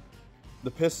the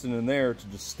piston in there to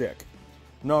just stick.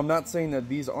 No, I'm not saying that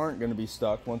these aren't going to be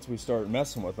stuck once we start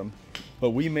messing with them,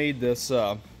 but we made this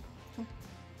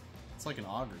it's like an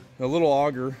auger. A little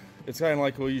auger. It's kind of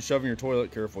like when you shove in your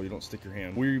toilet. Careful, you don't stick your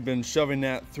hand. We've been shoving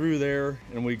that through there,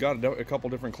 and we got a couple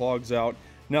different clogs out.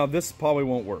 Now this probably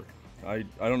won't work. I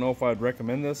don't know if I'd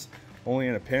recommend this, only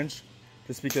in a pinch,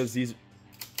 just because these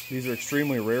These are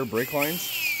extremely rare brake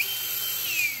lines.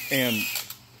 And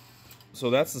so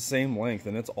that's the same length,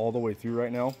 and it's all the way through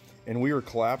right now. And we are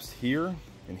collapsed here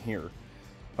and here.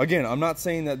 Again, I'm not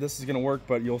saying that this is gonna work,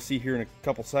 but you'll see here in a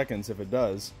couple seconds if it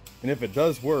does. And if it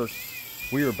does work,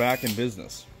 we are back in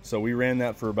business. So we ran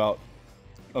that for about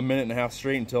a minute and a half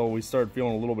straight until we started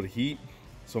feeling a little bit of heat.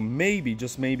 So maybe,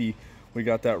 just maybe, we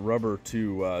got that rubber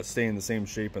to stay in the same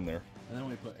shape in there. And then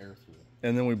we put air through it.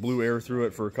 And then we blew air through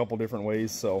it for a couple different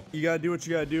ways. So you gotta do what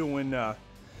you gotta do when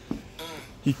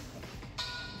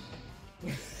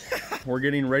we're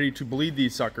getting ready to bleed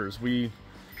these suckers. We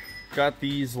got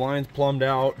these lines plumbed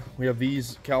out. We have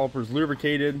these calipers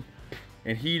lubricated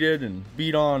and heated and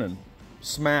beat on and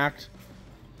smacked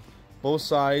both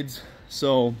sides.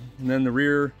 So, and then the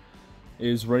rear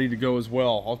is ready to go as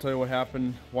well. I'll tell you what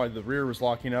happened, why the rear was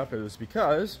locking up. It was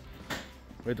because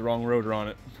we had the wrong rotor on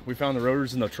it. We found the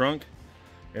rotors in the trunk,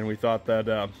 and we thought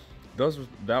that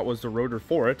that was the rotor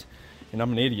for it, and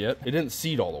I'm an idiot. It didn't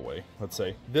seat all the way, let's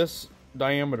say. This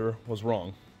diameter was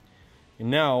wrong,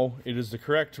 and now it is the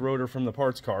correct rotor from the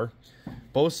parts car.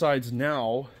 Both sides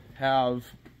now have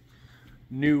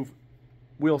new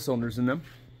wheel cylinders in them.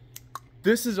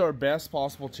 This is our best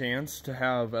possible chance to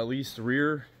have at least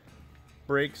rear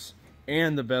brakes,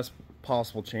 and the best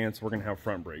possible chance we're gonna have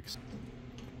front brakes.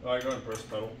 Oh, you're gonna press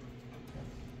pedal.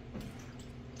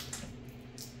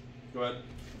 Go ahead.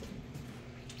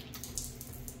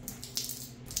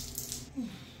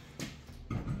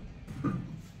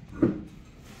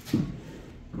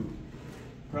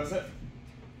 Press it.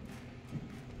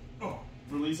 Oh,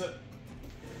 release it.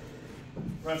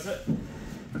 Press it.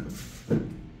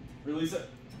 Release it.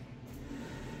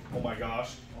 Oh my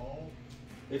gosh. Oh.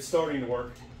 It's starting to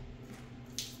work.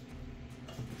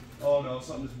 Oh no,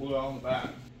 something just blew out on the back.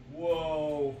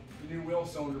 Whoa, the new wheel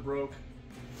cylinder broke.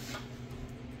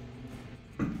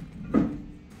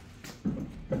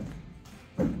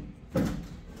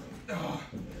 Oh,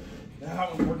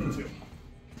 that one's working too.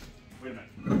 Wait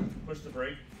a minute. Push the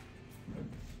brake.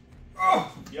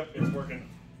 Oh, yep, it's working.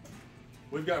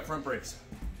 We've got front brakes.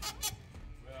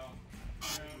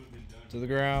 To the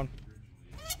ground.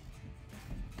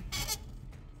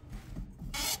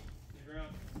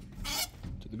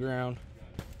 To the ground.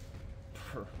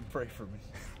 Pray for me.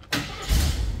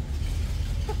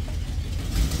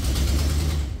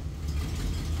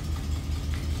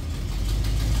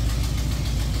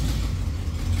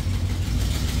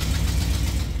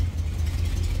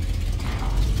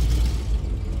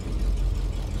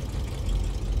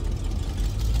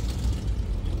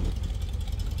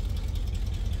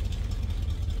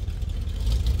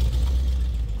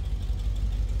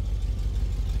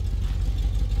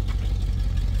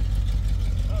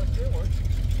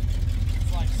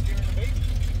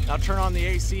 Now turn on the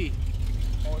AC.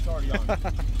 Oh, it's already on.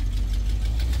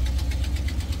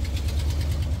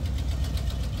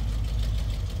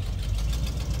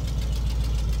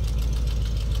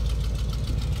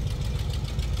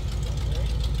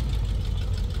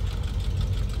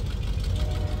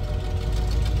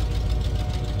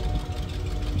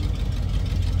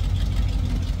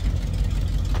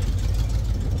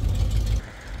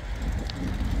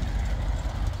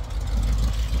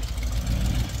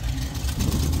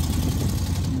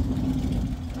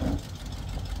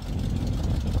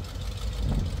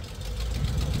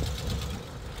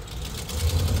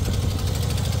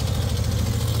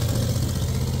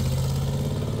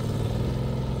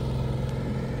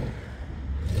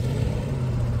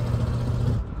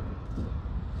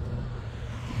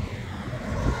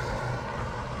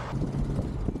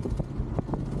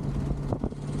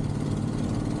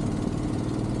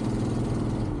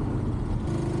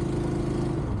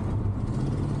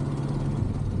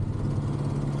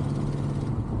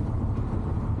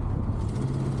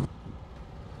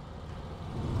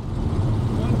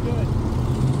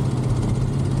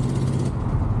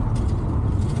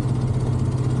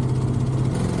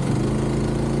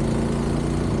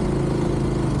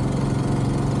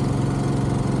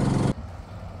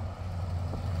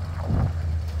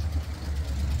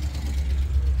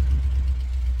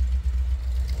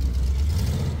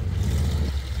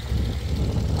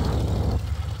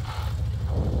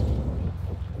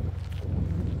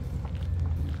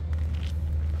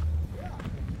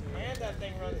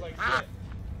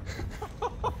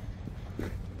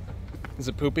 Is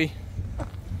it poopy?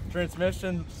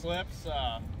 Transmission slips,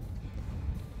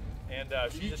 and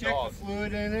Did you check the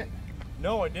fluid in it?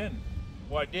 No, I didn't.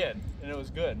 Well, I did, and it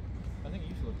was good. I think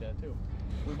you should look at it too.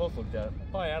 We both looked at it.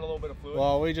 Probably add a little bit of fluid.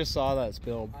 Well, we just saw that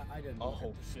spilled. I didn't.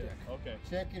 Oh shit. Okay.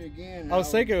 Check it again. I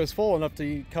was thinking it was full enough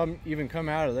to even come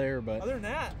out of there, but Other than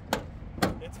that,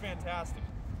 it's fantastic.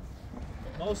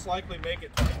 most likely make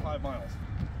it 25 miles.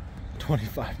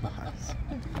 25 miles.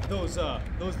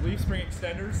 Those leaf spring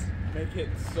extenders make it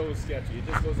so sketchy. It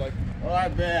just goes like, Oh, I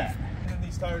bet. and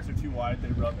these tires are too wide, they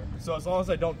rub it. So as long as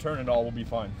I don't turn at all, we'll be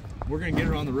fine. We're gonna get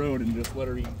her on the road and just let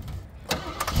her eat.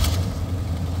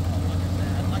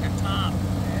 Like a top.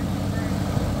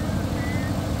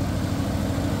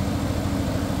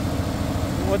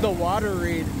 What'd the water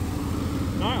read?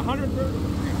 Not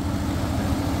 130.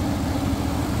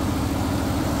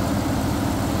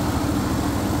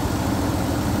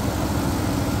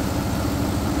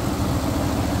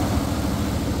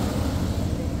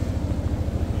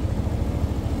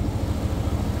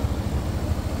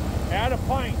 Add a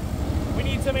pint. We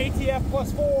need some ATF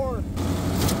 +4.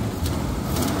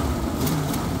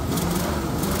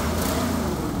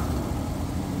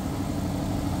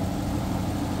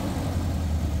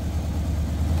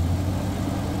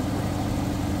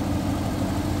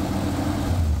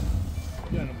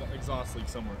 Yeah, an exhaust leak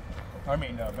somewhere. I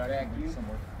mean, vacuum leak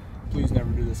somewhere. Please never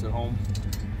do this at home.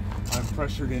 I'm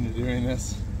pressured into doing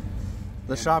this.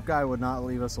 The shop guy would not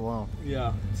leave us alone.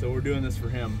 Yeah, so we're doing this for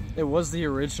him. It was the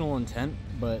original intent,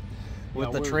 but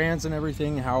with the trans and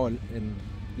everything, how it, and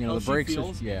you know, the brakes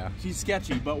are, yeah. She's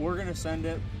sketchy, but we're gonna send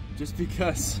it just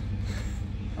because,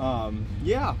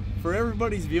 yeah, for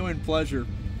everybody's viewing pleasure.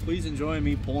 Please enjoy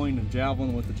me pulling a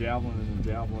Javelin with the Javelin and the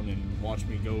Javelin, and watch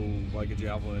me go like a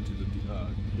Javelin into the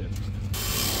ditch.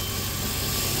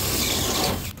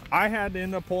 I had to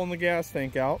end up pulling the gas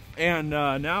tank out, and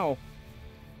now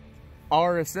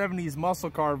our 70s muscle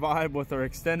car vibe with our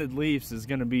extended leafs is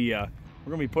gonna be, we're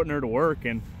gonna be putting her to work,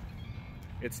 and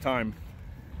it's time.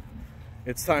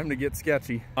 It's time to get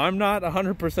sketchy. I'm not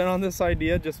 100% on this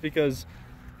idea just because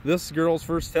this girl's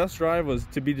first test drive was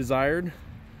to be desired,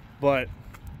 but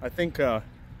I think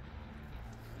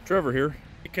Trevor here,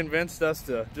 he convinced us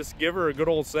to just give her a good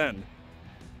old send.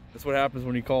 That's what happens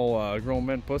when you call grown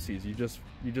men pussies. You just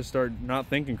start not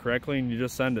thinking correctly and you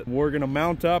just send it. We're gonna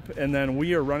mount up, and then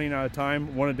we are running out of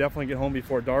time. Want to definitely get home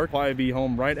before dark. Probably be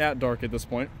home right at dark at this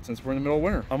point since we're in the middle of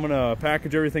winter. I'm gonna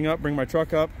package everything up, bring my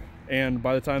truck up, and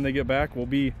by the time they get back, we'll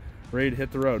be ready to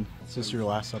hit the road. Is this your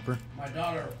last supper? My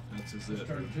daughter. This is it.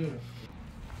 Turned 2.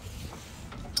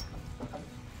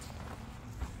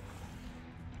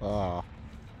 Ah.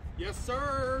 Yes,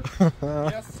 sir.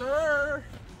 Yes, sir.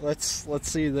 Let's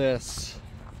see this.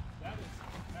 That is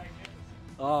magnificent.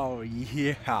 Oh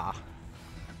yeah.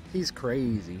 He's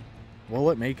crazy. Will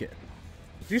it make it?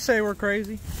 Did you say we're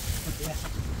crazy?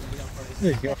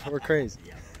 Yeah. We're crazy.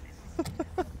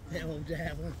 That old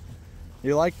Javelin.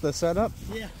 You like the setup?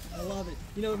 Yeah, I love it.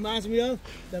 You know what it reminds me of?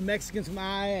 The Mexicans from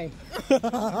IA. Hey,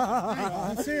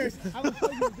 I'm serious. I will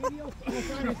show you a video. I'm going to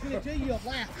try to send it to you. You'll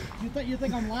laugh. You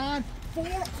think I'm lying? 4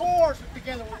 cars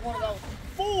together with one of those.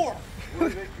 4! Where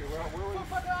did you? Where were you?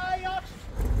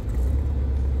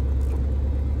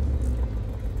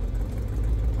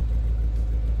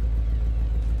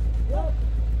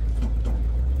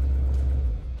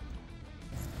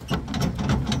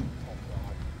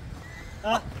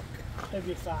 It'll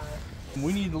be fine.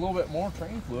 We need a little bit more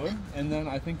train fluid, and then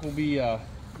I think we'll be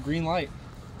green light.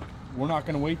 We're not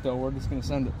going to wait though. We're just going to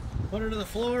send it. Put her to the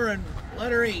floor and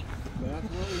let her eat. That's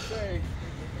what we say.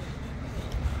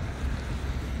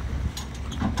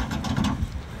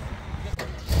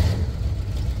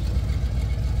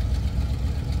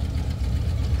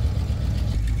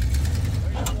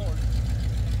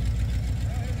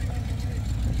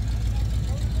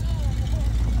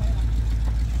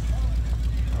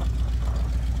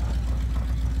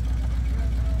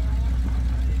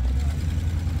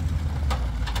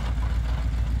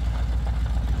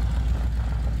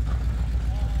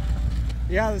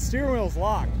 Yeah, the steering wheel's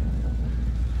locked.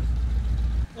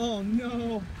 Oh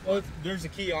no! Oh, there's a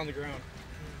key on the ground.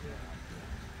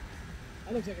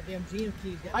 That looks like a damn GM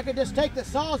key. I could just take the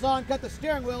Sawzall and cut the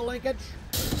steering wheel linkage.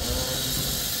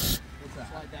 What's that?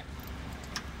 Slide that.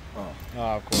 Oh,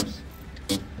 of course.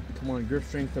 Come on, grip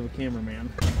strength of a cameraman.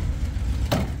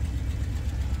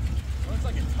 Looks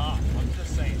like a top. I'm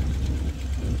just saying.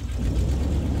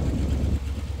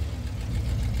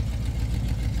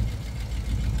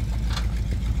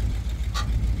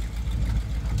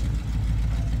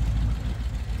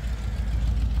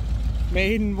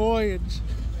 Maiden voyage.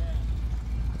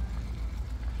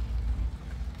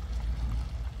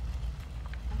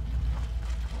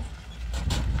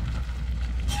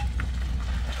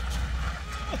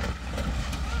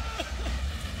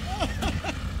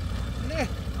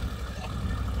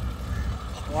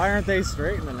 Why aren't they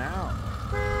straightening out?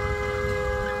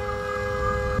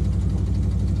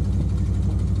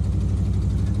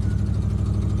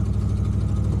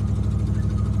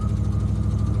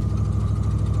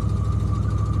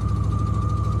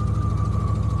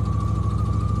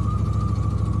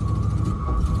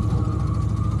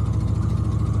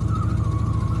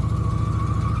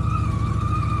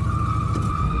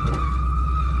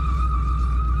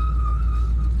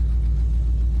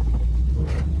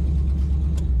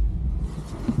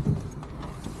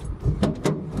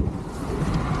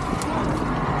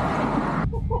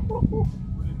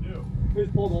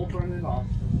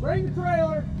 Bring the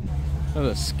trailer. Oh,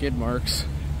 the skid marks.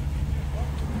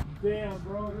 Damn,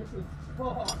 bro, this is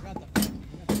fuck.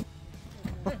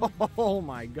 Oh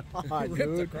my god, Ripped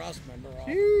dude. the cross member off.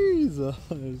 Jesus.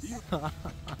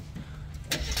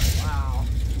 Wow.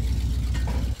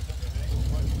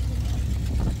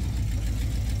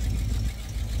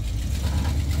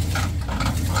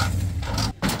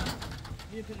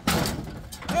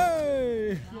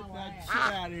 Hey! Get that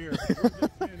shit out of here.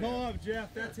 Call up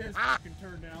Jeff. That's his fucking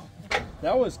turn now.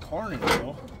 That was carnage,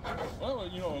 bro. Well,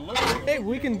 you know, it looks. Hey,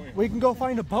 we can go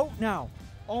find a boat now.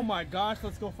 Oh my gosh,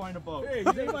 let's go find a boat. Hey,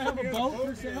 does anybody have a boat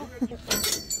for sale?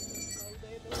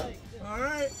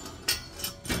 Alright.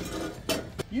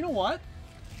 You know what?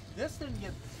 This didn't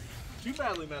get too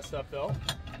badly messed up though.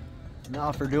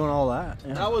 No, for doing all that.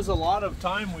 Yeah. That was a lot of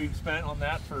time we spent on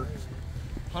that for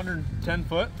 110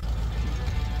 foot.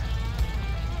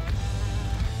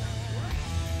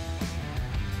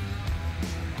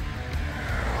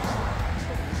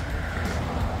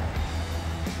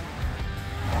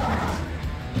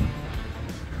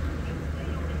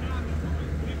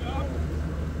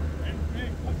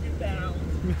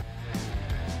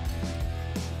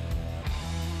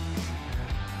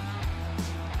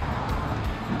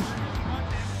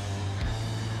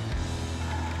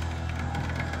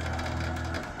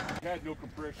 Had no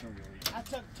compression on your lead. I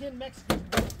took 10 Mexicans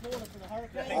to Florida for the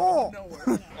hurricane. Oh!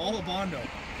 All the Bondo.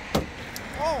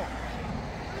 Oh!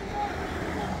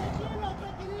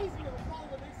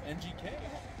 NGK.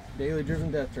 Daily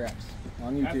Driven Death Traps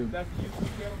on YouTube. That's the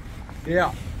YouTube channel?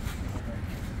 Yeah.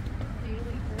 Daily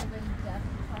Driven Death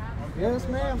Trap. Yes,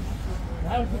 ma'am.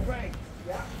 That was the break.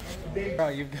 Bro,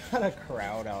 you've got a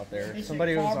crowd out there. It's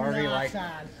Somebody was carbon already like,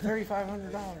 dioxide.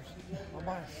 $3,500. I'll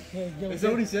buy it. Is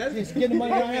that what he said? Just get the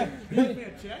money right here. Give me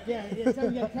a check? Yeah, it's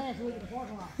time you got cash to look at the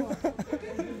parking lot.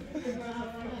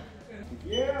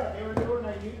 Yeah, they were doing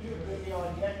a YouTube video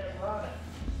on DJI Ronin.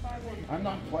 I'm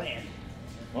not playing.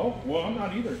 Oh, well, I'm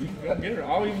not either. You can go get it.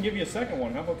 I'll even give you a second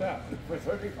one. How about that? For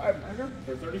 3,500?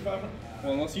 For 3,500?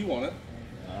 Well, unless you want it.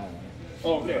 I don't know.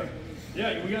 Oh, okay.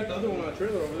 Yeah, we got the other one on the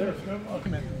trailer over there.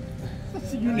 Come in.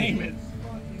 You name it.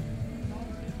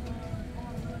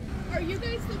 Are you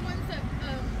guys the ones that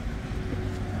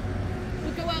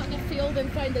would go out in the field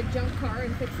and find a junk car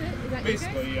and fix it? Is that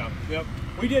Basically, you guys? yeah. Yep.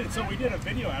 We did it. So we did a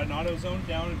video at an AutoZone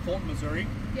down in Fulton, Missouri.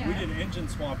 Yeah. We did an engine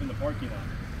swap in the parking lot.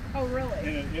 Oh, really?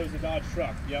 And it was a Dodge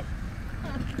truck. Yep.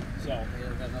 Huh. So.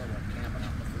 Got another one camping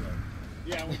out in the field.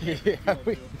 Yeah. We Yeah,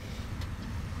 we-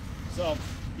 So,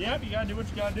 yeah, you gotta do what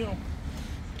you gotta do.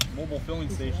 Mobile filling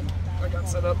station. I got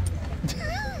set up.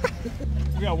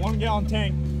 We got 1 gallon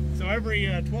tank. So every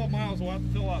 12 miles we'll have to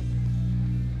fill up.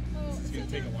 Oh, It's gonna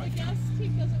so take a while. the gas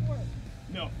tank doesn't work.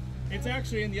 No, it's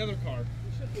actually in the other car.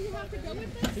 Do you have to go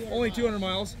with this? Only 200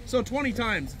 miles. So 20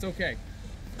 times. It's okay.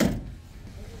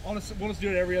 We'll just do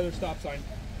it every other stop sign.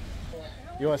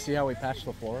 You want to see how we patch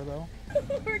the floor, though?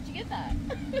 Where'd you get that?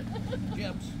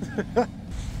 Gibbs.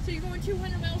 So you're going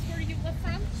 200 miles where you live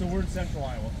from? So we're in Central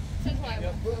Iowa. Central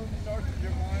Iowa.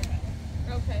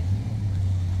 Okay.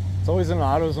 It's always in an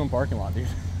AutoZone parking lot, dude.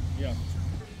 Yeah.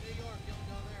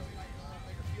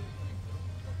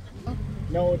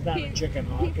 No, it's not a chicken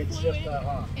hawk. It's just a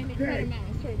hawk. And it cut him out.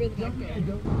 So it goes back there.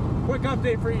 Quick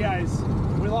update for you guys.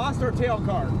 We lost our tail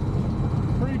car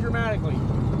pretty dramatically.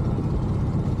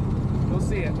 You'll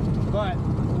see it. But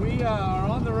we are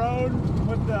on the road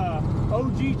with the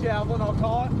OG Javelin, I'll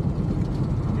call it.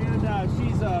 And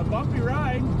she's a bumpy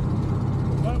ride,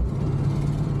 but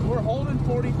we're holding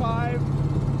 45.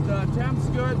 The temp's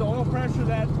good. The oil pressure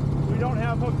that we don't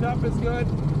have hooked up is good.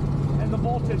 And the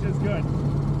voltage is good.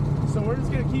 So we're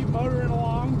just going to keep motoring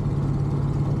along.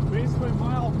 Basically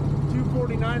mile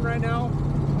 249 right now.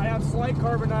 I have slight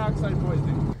carbon dioxide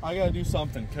poisoning. I gotta do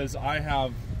something because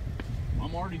I'm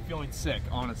already feeling sick,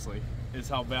 honestly, is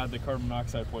how bad the carbon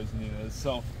monoxide poisoning is.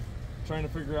 So trying to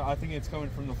figure out, I think it's coming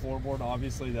from the floorboard,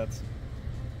 obviously that's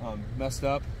messed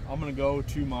up. I'm gonna go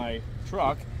to my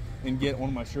truck and get one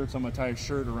of my shirts. I'm gonna tie a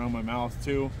shirt around my mouth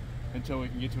too until we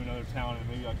can get to another town and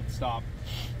maybe I can stop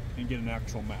and get an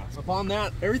actual mask. Upon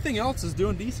that, everything else is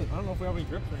doing decent. I don't know if we have any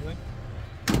drips or anything.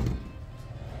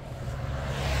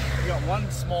 We got one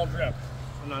small drip,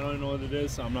 and I don't even know what it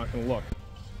is, so I'm not gonna look.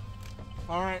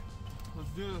 All right, let's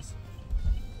do this.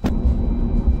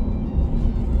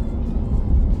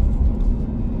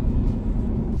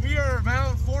 We are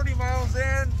about 40 miles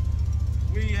in.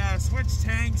 We switched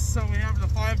tanks, so we have the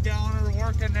 5-galloner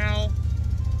working now.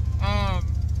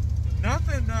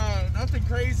 Nothing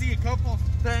crazy. A couple of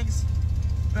things.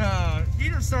 The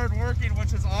heater started working,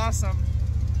 which is awesome,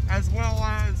 as well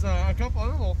as a couple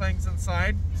other little things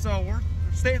inside. So we're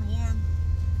staying warm.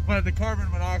 but the carbon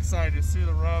monoxide is through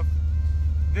the roof.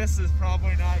 This is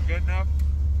probably not good enough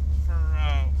for,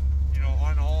 you know,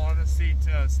 on all honesty,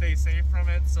 to stay safe from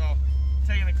it. So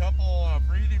taking a couple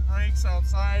breathing breaks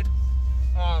outside.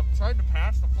 Tried to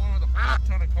patch the floor with a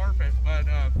ton of carpet, but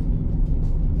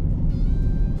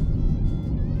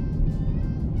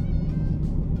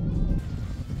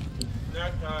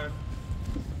nap time.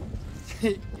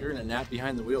 You're in a nap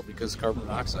behind the wheel because carbon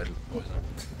monoxide is poison.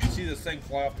 You see this thing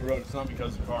fly off the road, it's not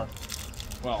because of the car.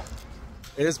 Well,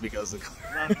 it is because of the car.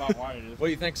 That's about why it is. What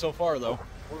do you think so far, though?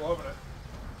 We're loving it.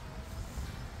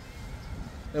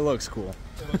 It looks cool.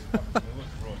 It looks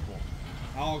really cool.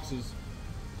 Alex is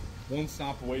one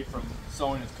stop away from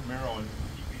selling his Camaro and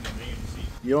keeping an AMC.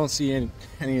 You don't see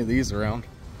any of these around,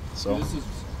 so. This is,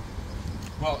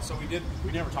 well, so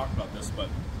we never talked about this, but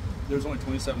there's only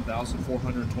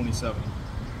 27,427.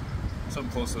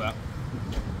 Something close to that.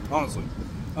 Honestly.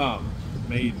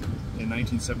 Made in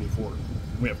 1974.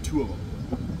 We have 2 of them.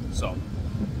 So,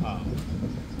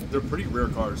 they're pretty rare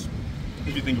cars,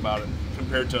 if you think about it,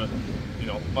 compared to, you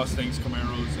know, Mustangs,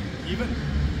 Camaros, and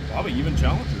probably even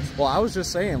Challengers. Well, I was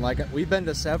just saying, like, we've been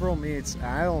to several meets, and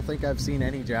I don't think I've seen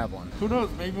any Javelin. Who knows?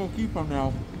 Maybe we'll keep them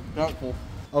now. Doubtful.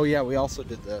 Oh yeah, we also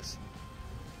did this.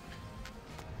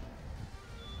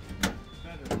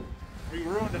 We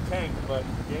ruined a tank, but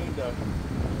gained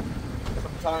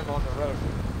some time on the road.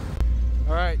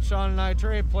 All right, Sean and I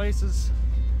trade places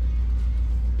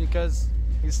because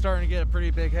he's starting to get a pretty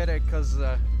big headache because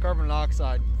of carbon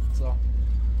monoxide. So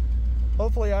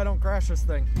hopefully I don't crash this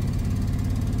thing.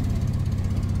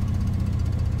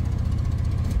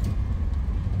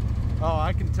 Oh,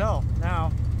 I can tell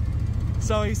now.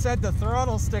 So he said the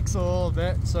throttle sticks a little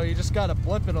bit, so you just got to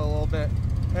blip it a little bit.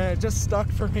 And it just stuck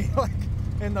for me like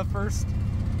in the first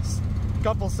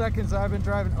couple seconds I've been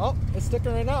driving. Oh, it's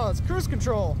sticking right now. It's cruise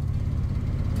control.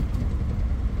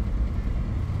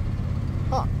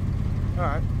 Huh. All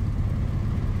right.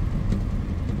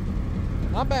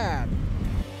 Not bad.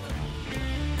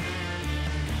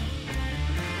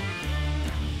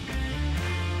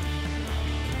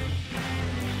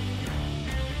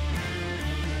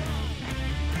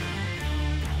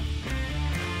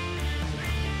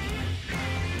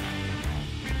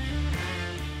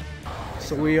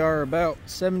 So we are about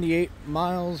 78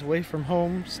 miles away from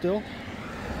home still.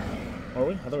 Are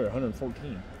we? I thought we were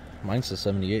 114. Mine says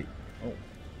 78. Oh.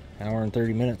 Hour and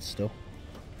 30 minutes still.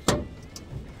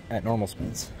 At normal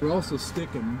speeds. We're also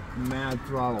sticking mad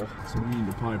throttle, so we need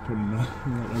to probably put that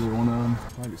other one on.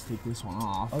 Probably just take this one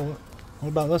off. Oh, what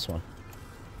about this one?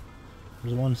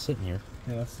 There's one sitting here.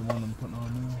 Yeah, that's the one I'm putting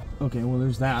on now. Okay, well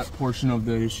there's that portion of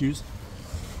the issues.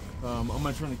 I'm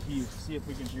gonna turn the key, see if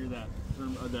we can hear that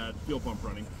that fuel pump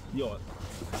running. Yell it.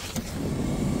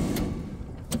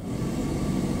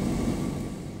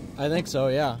 I think so,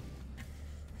 yeah.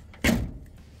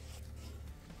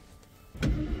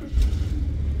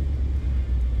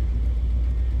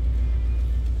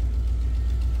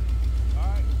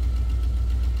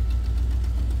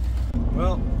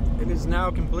 Well, it is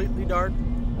now completely dark.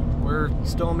 We're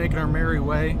still making our merry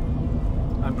way.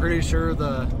 I'm pretty sure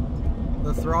the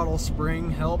throttle spring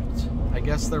helped. I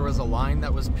guess there was a line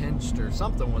that was pinched or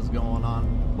something was going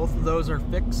on. Both of those are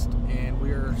fixed and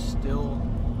we're still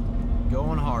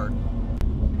going hard.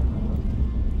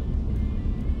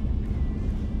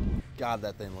 God,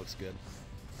 that thing looks good.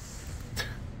 Is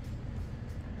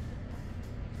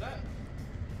that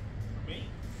me?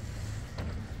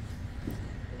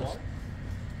 What?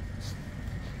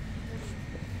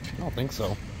 I don't think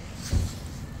so.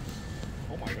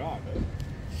 Oh my god, man.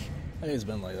 I think it's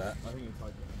been like that. I think it's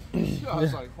like that. I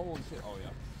was like, holy shit. Oh yeah.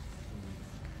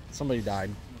 Somebody died.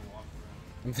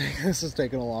 I think this is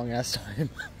taking a long ass time.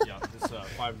 Yeah, it's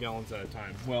 5 gallons at a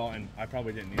time. Well, and I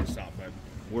probably didn't need to stop, but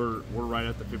we're right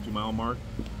at the 50-mile mark,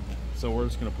 so we're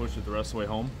just gonna push it the rest of the way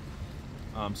home.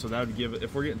 So that would give it,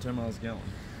 if we're getting 10 miles a gallon,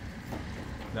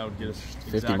 that would get us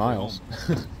 50 miles.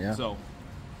 Yeah. So,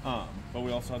 but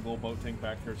we also have the little boat tank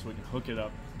back here, so we can hook it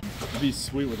up. It'd be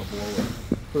sweet with a blower.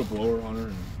 Put a blower on her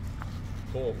and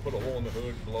put a hole in the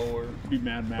hood, blower. Be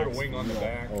Mad Max. Put a wing on the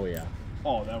back. Oh yeah.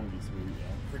 Oh, that would be sweet. Yeah.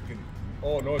 Freaking.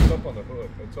 Oh no, it's up on the hood.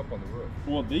 It's up on the roof.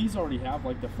 Well, these already have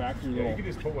like the factory Yeah, little. you can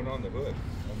just put one on the hood,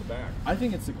 on the back. I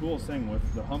think it's the coolest thing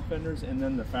with the hump fenders and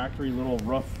then the factory little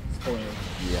rough spoiler.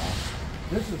 Yeah.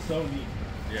 This is so neat.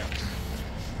 Yeah.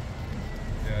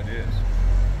 Yeah, it is.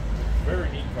 Very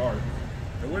neat car.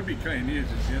 It would be kind of neat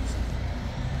as a Jensen.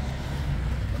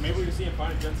 Or maybe we can see him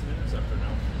find a Jensen Interceptor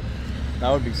now.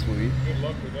 That would be sweet. Good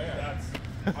luck with that. That's.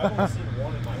 I've only seen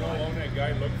one in my How life. long that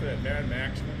guy looked for that Mad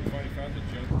Max when he finally found the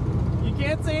junk. You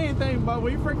can't say anything, but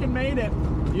we freaking made it.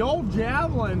 The old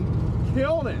Javelin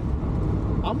killed it.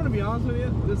 I'm gonna be honest with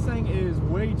you, this thing is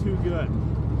way too good.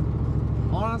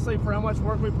 Honestly, for how much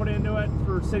work we put into it,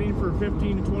 for sitting for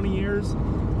 15 to 20 years,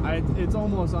 it's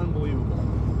almost unbelievable.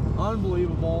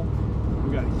 Unbelievable.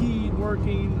 We got heat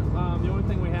working. The only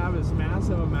thing we have is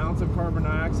massive amounts of carbon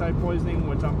dioxide poisoning,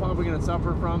 which I'm probably gonna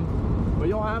suffer from, but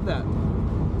you'll have that.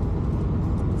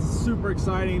 It's super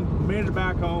exciting. Made it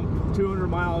back home. 200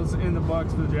 miles in the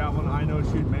books for the Javelin. I know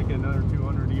she'd make it another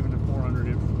 200, even to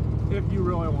 400 if you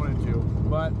really wanted to,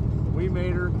 but we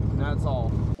made her, and that's all.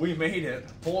 We made it,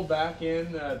 pulled back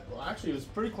in, well, actually it was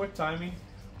pretty quick timing.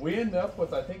 We ended up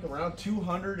with, I think, around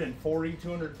 240,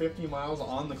 250 miles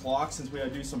on the clock, since we had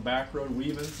to do some back road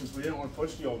weaving, since we didn't want to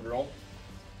push the old girl.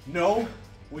 No,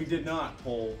 we did not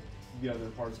pull the other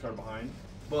parts car behind,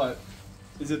 but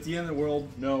is it the end of the world?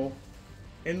 No.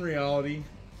 In reality,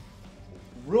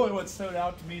 really what stood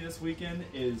out to me this weekend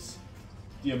is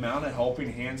the amount of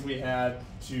helping hands we had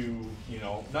to, you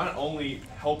know, not only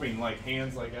helping like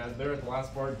hands like there at the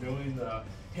last part doing the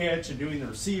hitch and doing the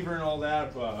receiver and all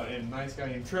that, and a nice guy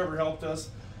named Trevor helped us,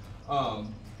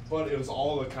 but it was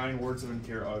all the kind words of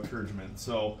encouragement.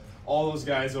 So all those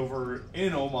guys over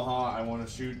in Omaha, I want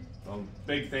to shoot a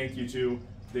big thank you to.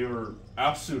 They were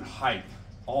absolute hype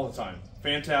all the time.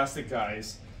 Fantastic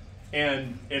guys.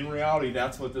 And in reality,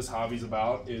 that's what this hobby's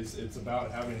about. It's about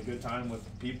having a good time with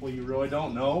people you really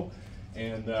don't know,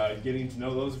 and getting to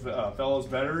know those fellows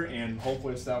better, and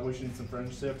hopefully establishing some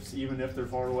friendships, even if they're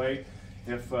far away,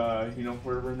 if you know,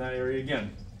 we're ever in that area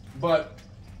again. But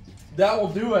that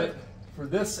will do it for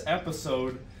this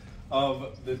episode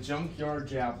of the Junkyard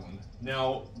Javelin.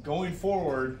 Now, going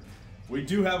forward, we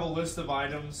do have a list of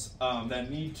items that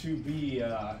need to be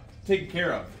taken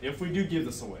care of if we do give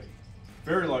this away.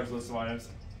 Very large list of items,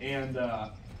 and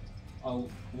a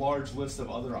large list of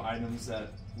other items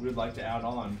that we would like to add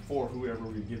on for whoever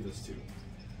we give this to.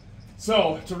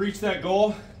 So to reach that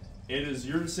goal, it is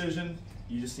your decision.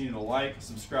 You just need to like,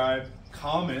 subscribe,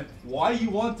 comment why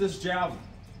you want this Javelin.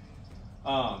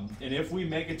 And if we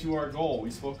make it to our goal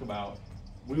we spoke about,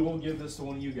 we will give this to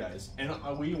one of you guys, and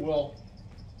we will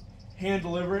hand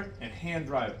deliver it and hand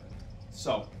drive it.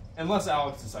 So, unless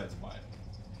Alex decides to buy it.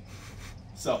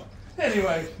 So.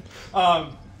 Anyway,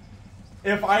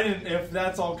 if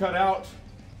that's all cut out,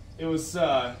 it was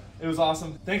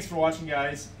awesome. Thanks for watching,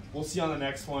 guys. We'll see you on the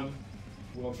next one.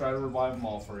 We'll try to revive them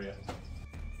all for you.